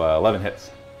 So 11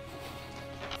 hits.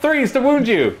 3s to wound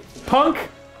you, punk!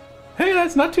 Hey,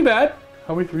 that's not too bad.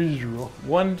 How many 3s did you roll?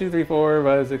 1, 2, 3, 4,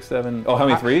 5, 6, 7. Oh, how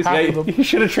many 3s? Half Yeah, of them. you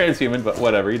should have transhuman, but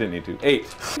whatever, you didn't need to. 8.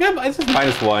 Yeah, it's just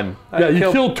 -1. Yeah,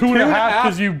 you killed 2.5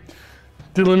 because you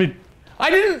didn't let me.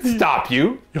 I didn't stop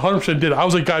you. You 100% did. I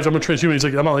was like, guys, I'm gonna transhuman. He's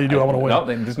like, I'm not letting you do it. I want to win. No,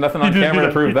 there's nothing on camera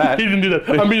to prove that. He didn't do that.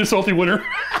 I'm being a salty winner.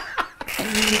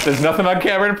 There's nothing on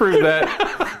camera to prove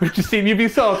that. We've just seen you be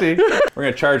salty. We're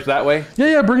gonna charge that way.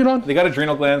 Yeah, bring it on. They got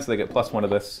adrenal glands, so they get +1 to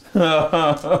this.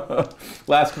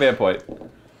 Last command point.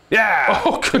 Yeah!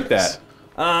 Oh, goodness.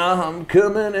 That. I'm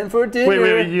coming in for dinner.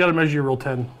 Wait. You gotta measure your roll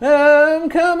 10. I'm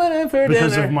coming in for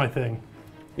Because dinner. of my thing.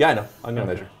 Yeah, I know. I'm gonna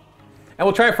measure. And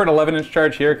we'll try it for an 11-inch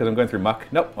charge here, because I'm going through muck.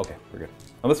 Nope. Okay, we're good.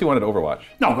 Unless you wanted Overwatch.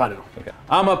 No, got it. Okay.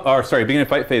 I'm up. Or sorry, beginning of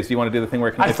fight phase. Do you want to do the thing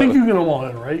where it can? I think you're gonna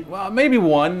want it, right? Well, maybe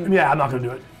 1. Yeah, I'm not gonna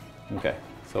do it. Okay.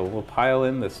 So we'll pile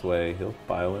in this way. He'll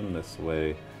pile in this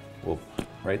way. We'll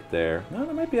right there. No,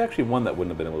 there might be actually 1 that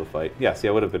wouldn't have been able to fight. Yeah. See,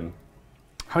 I would have been.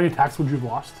 How many attacks would you have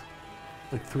lost?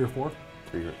 Like 3 or 4?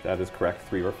 3. That is correct.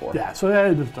 3 or 4. Yeah. So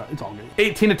it's all good.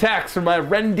 18 attacks from my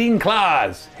rending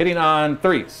claws, hitting on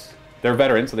 3s. They're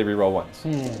veterans, so they reroll 1s.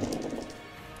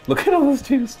 Look at all those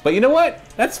 2s. But you know what?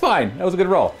 That's fine. That was a good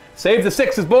roll. Save the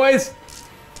 6s, boys.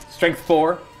 Strength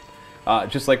 4.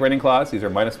 Just like rending claws, these are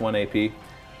 -1 AP.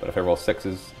 But if I roll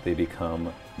 6s, they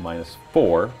become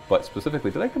 -4. But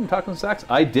specifically, did I give them toxin sacks?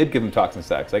 I did give them toxin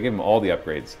sacks. I gave them all the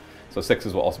upgrades. So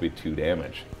 6s will also be 2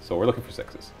 damage. So we're looking for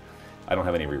 6s. I don't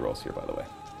have any rerolls here, by the way.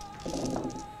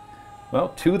 Well,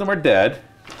 2 of them are dead.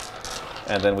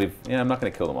 And then I'm not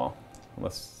going to kill them all.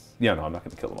 No, I'm not going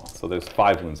to kill them all. So there's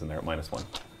 5 wounds in there at -1.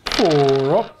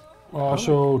 4 up.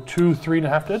 So 2,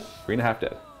 3.5 dead? 3.5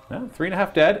 dead. No,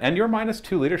 3.5 dead, and you're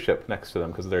 -2 leadership next to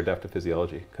them because of their depth of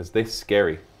physiology, because they're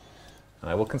scary. And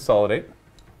I will consolidate.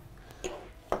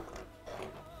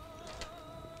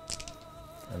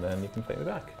 And then you can play me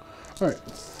back. All right.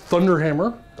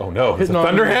 Thunderhammer. Oh no, it's a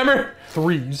Thunderhammer?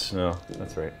 3s. No,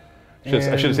 that's right. I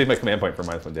should have saved my command point for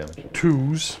 -1 damage.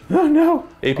 2s. Oh no!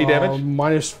 AP damage?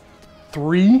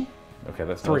 -3. Okay,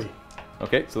 that's 3. Nice.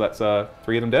 Okay, so that's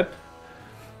 3 of them dead.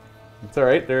 It's all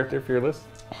right. They're fearless.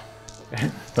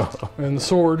 And the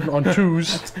sword on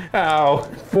 2s. Ow!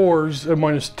 4s at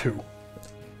 -2.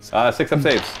 6 up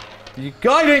saves. You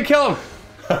didn't kill him.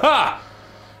 Ha!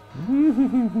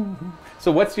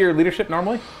 So what's your leadership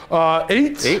normally?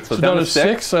 8. 8. So down to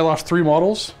 6. I lost 3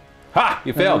 models. Ha!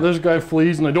 You failed. This guy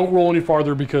flees, and I don't roll any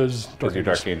farther because your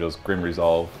Dark Angels, Grim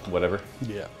Resolve, whatever.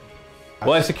 Yeah.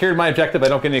 Well, I secured my objective. I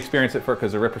don't get any experience it for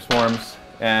because of Ripper Swarms.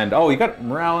 And, you got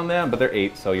morale in them, but they're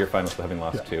 8, so you're fine with having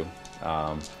lost 2.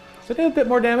 So I did a bit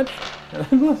more damage. And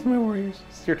I lost my warriors.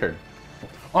 It's your turn.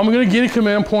 I'm going to gain a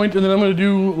command point, and then I'm going to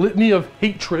do Litany of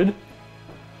Hatred.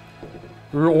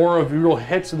 Or if you roll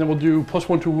hits, and then we'll do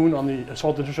 +1 to wound on the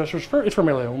Assault Intercessors. It's for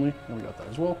melee only, and we got that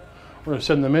as well. We're going to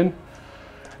send them in.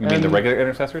 You mean the regular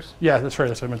intercessors? Yeah, that's right.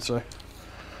 That's what I meant to say.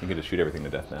 You can just shoot everything to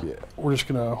death now. Yeah, we're just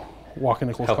going to walk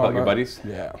into close Help combat. out your buddies?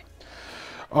 Yeah.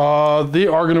 They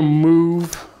are going to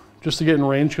move just to get in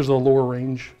range because of the lower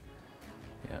range.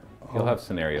 Yeah, you'll have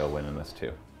scenario win in this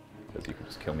too, because you can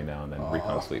just kill me now and then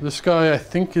recon sleep. This guy, I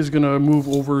think, is going to move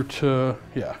over to,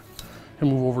 yeah, he'll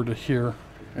move over to here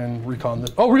and recon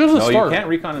this. Oh, recon's the start. No, you can't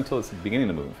recon until it's the beginning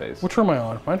of the movement phase. What turn am I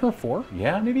on? Am I on turn 4?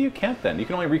 Yeah, maybe you can't then. You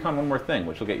can only recon one more thing,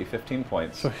 which will get you 15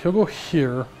 points. So he'll go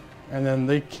here, and then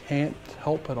they can't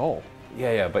help at all.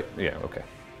 Yeah, but okay.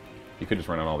 You could just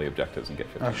run on all the objectives and get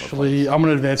 15 more Actually, I'm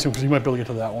going to advance him because he might be able to get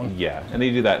to that one. Yeah, and then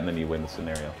you do that and then you win the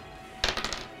scenario.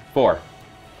 4.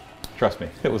 Trust me,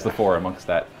 it was the 4 amongst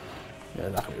that. Yeah,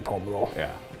 not going to be a problem at all.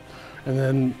 Yeah. And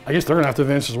then I guess they're going to have to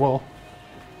advance as well.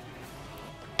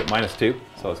 But -2,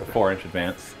 so it's a 4-inch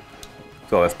advance.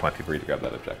 So that's plenty for you to grab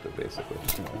that objective, basically.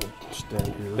 Stand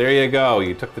here. There you go.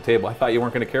 You took the table. I thought you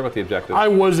weren't going to care about the objective. I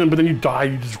wasn't, but then you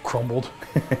died. You just crumbled.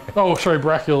 Oh, sorry.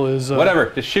 Brachial is...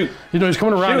 Whatever. Just shoot. You know, he's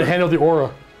coming around to hand out the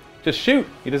aura. Just shoot.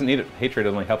 He doesn't need it. Hatred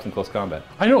only helps in close combat.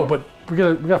 I know, but we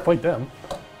gotta fight them.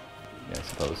 Yeah, I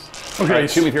suppose. Okay. All right,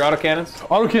 shoot with your autocannons.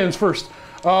 Autocannons first.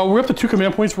 We're up to 2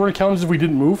 command points. We're going to count as if we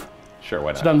didn't move. Sure, why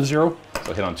not? It's down to 0.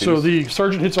 So hit on 2s. So the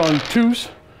sergeant hits on 2s,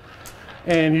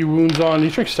 and he wounds on... He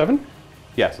strikes 7.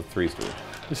 Yeah, so 3s to wound.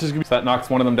 This is gonna be... So that knocks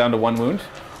one of them down to 1 wound.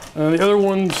 And the other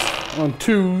one's on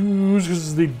 2s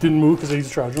because they didn't move because they used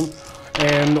stratagem.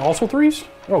 And also 3s.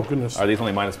 Oh, goodness. Are these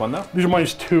only -1 though? These are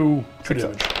 -2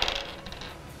 damage.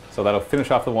 So that'll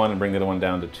finish off the one and bring the other one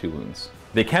down to 2 wounds.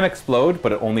 They can explode,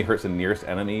 but it only hurts the nearest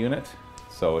enemy unit,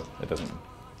 so it doesn't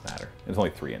matter. It's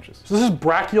only 3 inches. So this is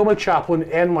Brachial, my chaplain,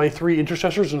 and my 3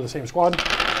 intercessors in the same squad.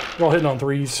 They're all hitting on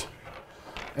 3s.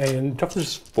 And toughness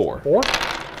is 4. 4?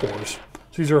 4s.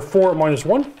 So these are 4 at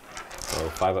 -1. So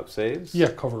 5 up saves. Yeah,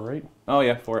 cover, right? Oh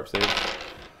yeah, 4 up saves.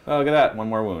 Oh, look at that, 1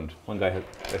 more wound. One guy hit.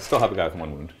 I still have a guy with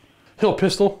 1 wound. Hill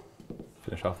pistol.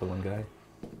 Finish off the one guy.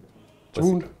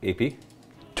 Wound. AP.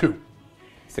 2.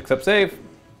 6 up save.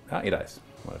 Ah, he dies.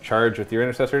 Want to charge with your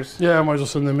intercessors? Yeah, I might as well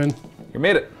send them in. You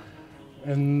made it.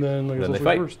 And then I guess Then they I'll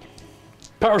fight. first.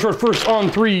 Power shot first on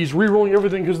 3s, re-rolling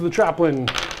everything because of the chaplain.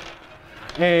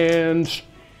 And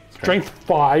strength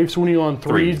 5, so winning on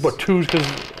 3s, but 2s because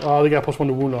they got +1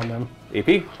 to wound on them.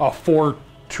 AP. 4,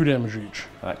 2 damage each.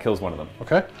 That kills one of them.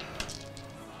 Okay.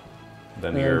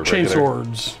 Then And your chain regular-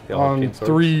 swords They all have on chain swords?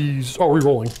 3s. Oh,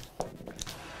 re-rolling.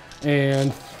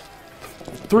 And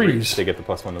 3s. They get the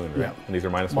 +1 to wound, right? Yeah. And these are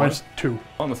 -1. -2. Well,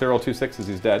 unless they roll 2 6s,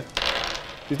 he's dead.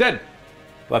 He's dead.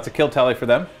 Well, that's a kill tally for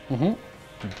them. Mm-hmm.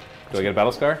 Do I get a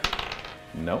battle scar?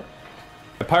 No.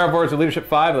 The Pyrovores are leadership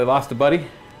 5. They lost a buddy.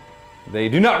 They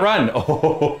do not run.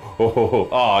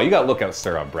 Oh, you got lookout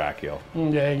stir on Brachial.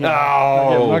 Yeah,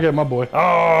 Oh. I'll get my boy.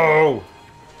 Oh!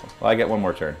 Well, I get 1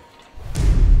 more turn.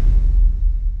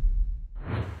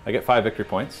 I get 5 victory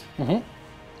points. Mm-hmm. All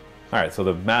right, so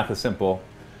the math is simple.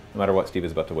 No matter what, Steve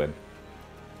is about to win.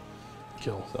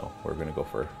 Kill. So we're going to go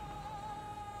for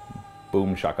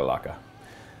boom shakalaka.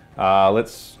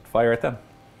 Let's fire at them.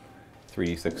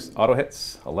 3d6 auto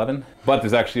hits, 11. But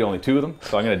there's actually only 2 of them,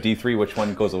 so I'm going to D3 which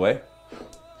one goes away.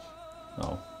 Oh,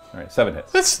 all right, 7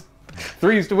 hits. That's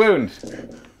 3s to wound.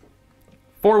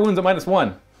 4 wounds at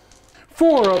 -1.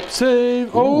 4 up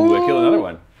save. Ooh, I killed another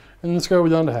one. And this guy will be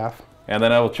down to half. And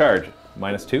then I will charge.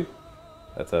 -2.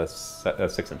 That's a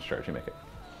 6-inch charge. You make it.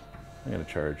 I'm going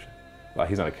to charge. Well,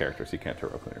 he's not a character, so you can't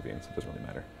heroically intervene, so it doesn't really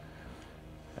matter.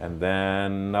 And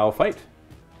then I'll fight.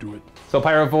 Do it. So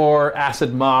Pyrovore,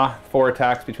 Acid Maw, 4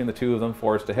 attacks between the 2 of them,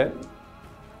 4s to hit.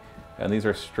 And these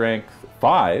are strength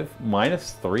 5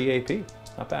 -3 AP.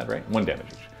 Not bad, right? 1 damage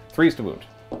each. 3s to wound.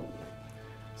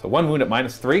 So 1 wound at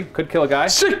 -3 could kill a guy.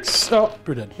 6! Oh,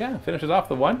 you're dead. Yeah, finishes off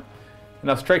the 1. And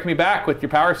now strike me back with your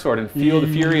power sword and feel the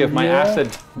fury of my Yeah.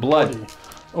 acid blood.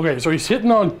 Okay, so he's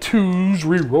hitting on 2s,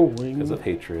 re-rolling. Because of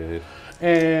hatred.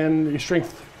 And he's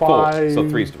strength 5. 4, so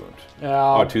 3s to wound.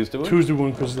 Oh, 2s to wound? 2s to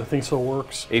wound because the thing still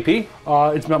works. AP?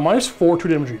 It's about -4, 2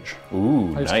 damage each.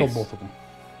 Ooh, I just nice. killed both of them.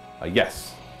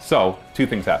 Yes. So, 2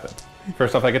 things happen.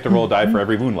 First off, I get to roll a die for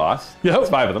every wound loss. Yep. That's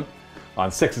 5 of them.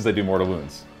 On 6s, I do mortal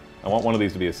wounds. I want one of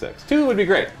these to be a 6. 2 would be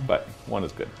great, but 1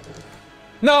 is good.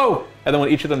 No! And then when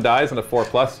each of them dies on a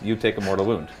 4+, you take a mortal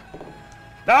wound.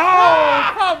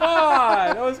 Oh, come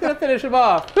on! I was going to finish him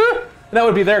off. And that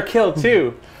would be their kill,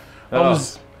 too. Oh,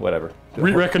 whatever.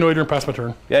 Reconnoiter and pass my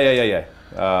turn. Yeah.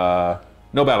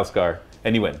 No battle scar,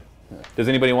 and you win. Does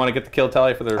anybody want to get the kill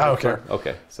tally for their... I don't care.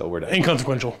 Okay, so we're done.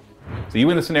 Inconsequential. So you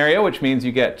win the scenario, which means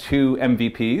you get 2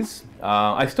 MVPs.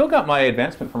 I still got my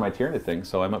advancement for my Tyranid thing,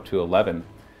 so I'm up to 11.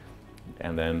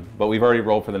 And then, but we've already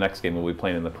rolled for the next game. We'll be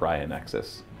playing in the Pariah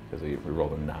Nexus, because we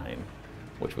rolled a 9,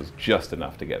 which was just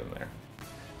enough to get in there.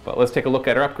 But let's take a look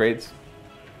at our upgrades.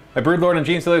 My Broodlord and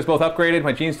Gene Stealers both upgraded.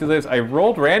 My Gene Stealers, I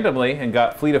rolled randomly and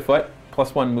got Fleet of Foot,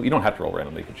 +1 move. You don't have to roll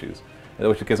randomly, you can choose.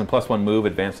 Which gives them +1 move,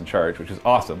 advance, and charge, which is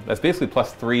awesome. That's basically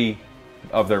 +3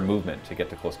 of their movement to get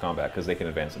to close combat, because they can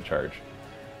advance and charge.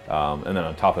 And then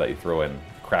on top of that, you throw in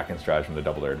Kraken Stratagem to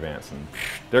double their advance, and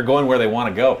they're going where they want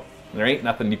to go. There ain't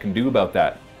nothing you can do about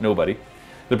that. Nobody.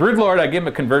 The Broodlord, I gave him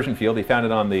a conversion field. He found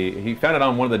it on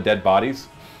one of the dead bodies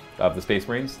of the Space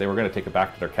Marines. They were going to take it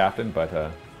back to their captain, but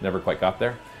never quite got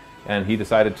there. And he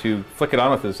decided to flick it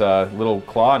on with his little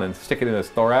claw and then stick it in his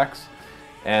thorax,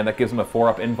 and that gives him a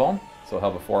 4-up invuln. So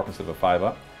he'll have a 4-up instead of a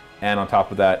 5-up. And on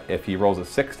top of that, if he rolls a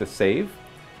 6 to save,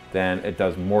 then it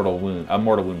does a mortal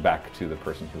wound back to the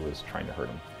person who was trying to hurt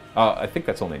him. I think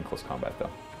that's only in close combat, though.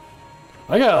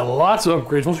 I got lots of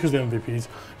upgrades, mostly because of the MVPs.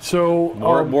 So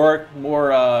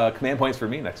more command points for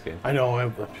me next game. I know,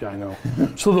 I know.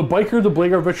 So the Biker, the Blade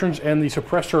Guard veterans, and the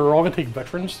Suppressor are all going to take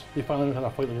veterans. They finally know how to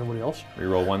fight like everybody else.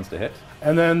 Reroll 1s to hit.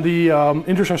 And then the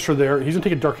Intercessor there, he's going to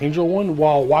take a Dark Angel one.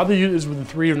 While the unit is within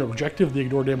 3 of an objective, they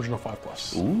ignore damage on a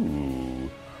 5+. Ooh.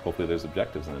 Hopefully there's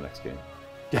objectives in the next game.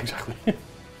 Yeah, exactly.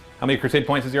 How many Crusade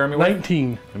points is your army worth?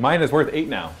 19. And mine is worth 8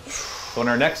 now. So in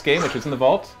our next game, which is in the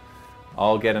vault,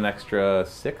 I'll get an extra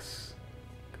 6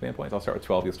 command points. I'll start with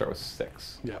 12, you'll start with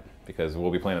 6. Yeah. Because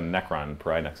we'll be playing a Necron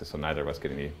per Nexus, so neither of us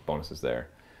get any bonuses there.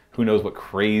 Who knows what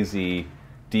crazy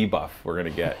debuff we're going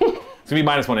to get. It's going to be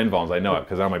 -1 invulns, I know it,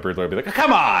 because now my Broodlord will be like,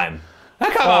 come on!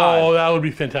 Come on! Oh, that would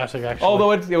be fantastic, actually.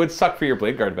 Although it would suck for your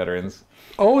Blade Guard veterans.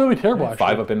 Oh, that would be terrible,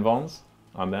 actually. 5-up invulns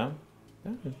on them.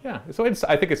 Yeah, so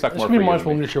I think it sucked more for you. you. It's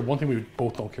leadership, one thing we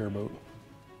both don't care about.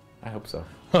 I hope so.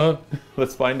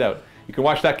 Let's find out. You can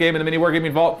watch that game in the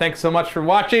MiniWarGaming Vault. Thanks so much for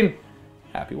watching.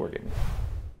 Happy wargaming.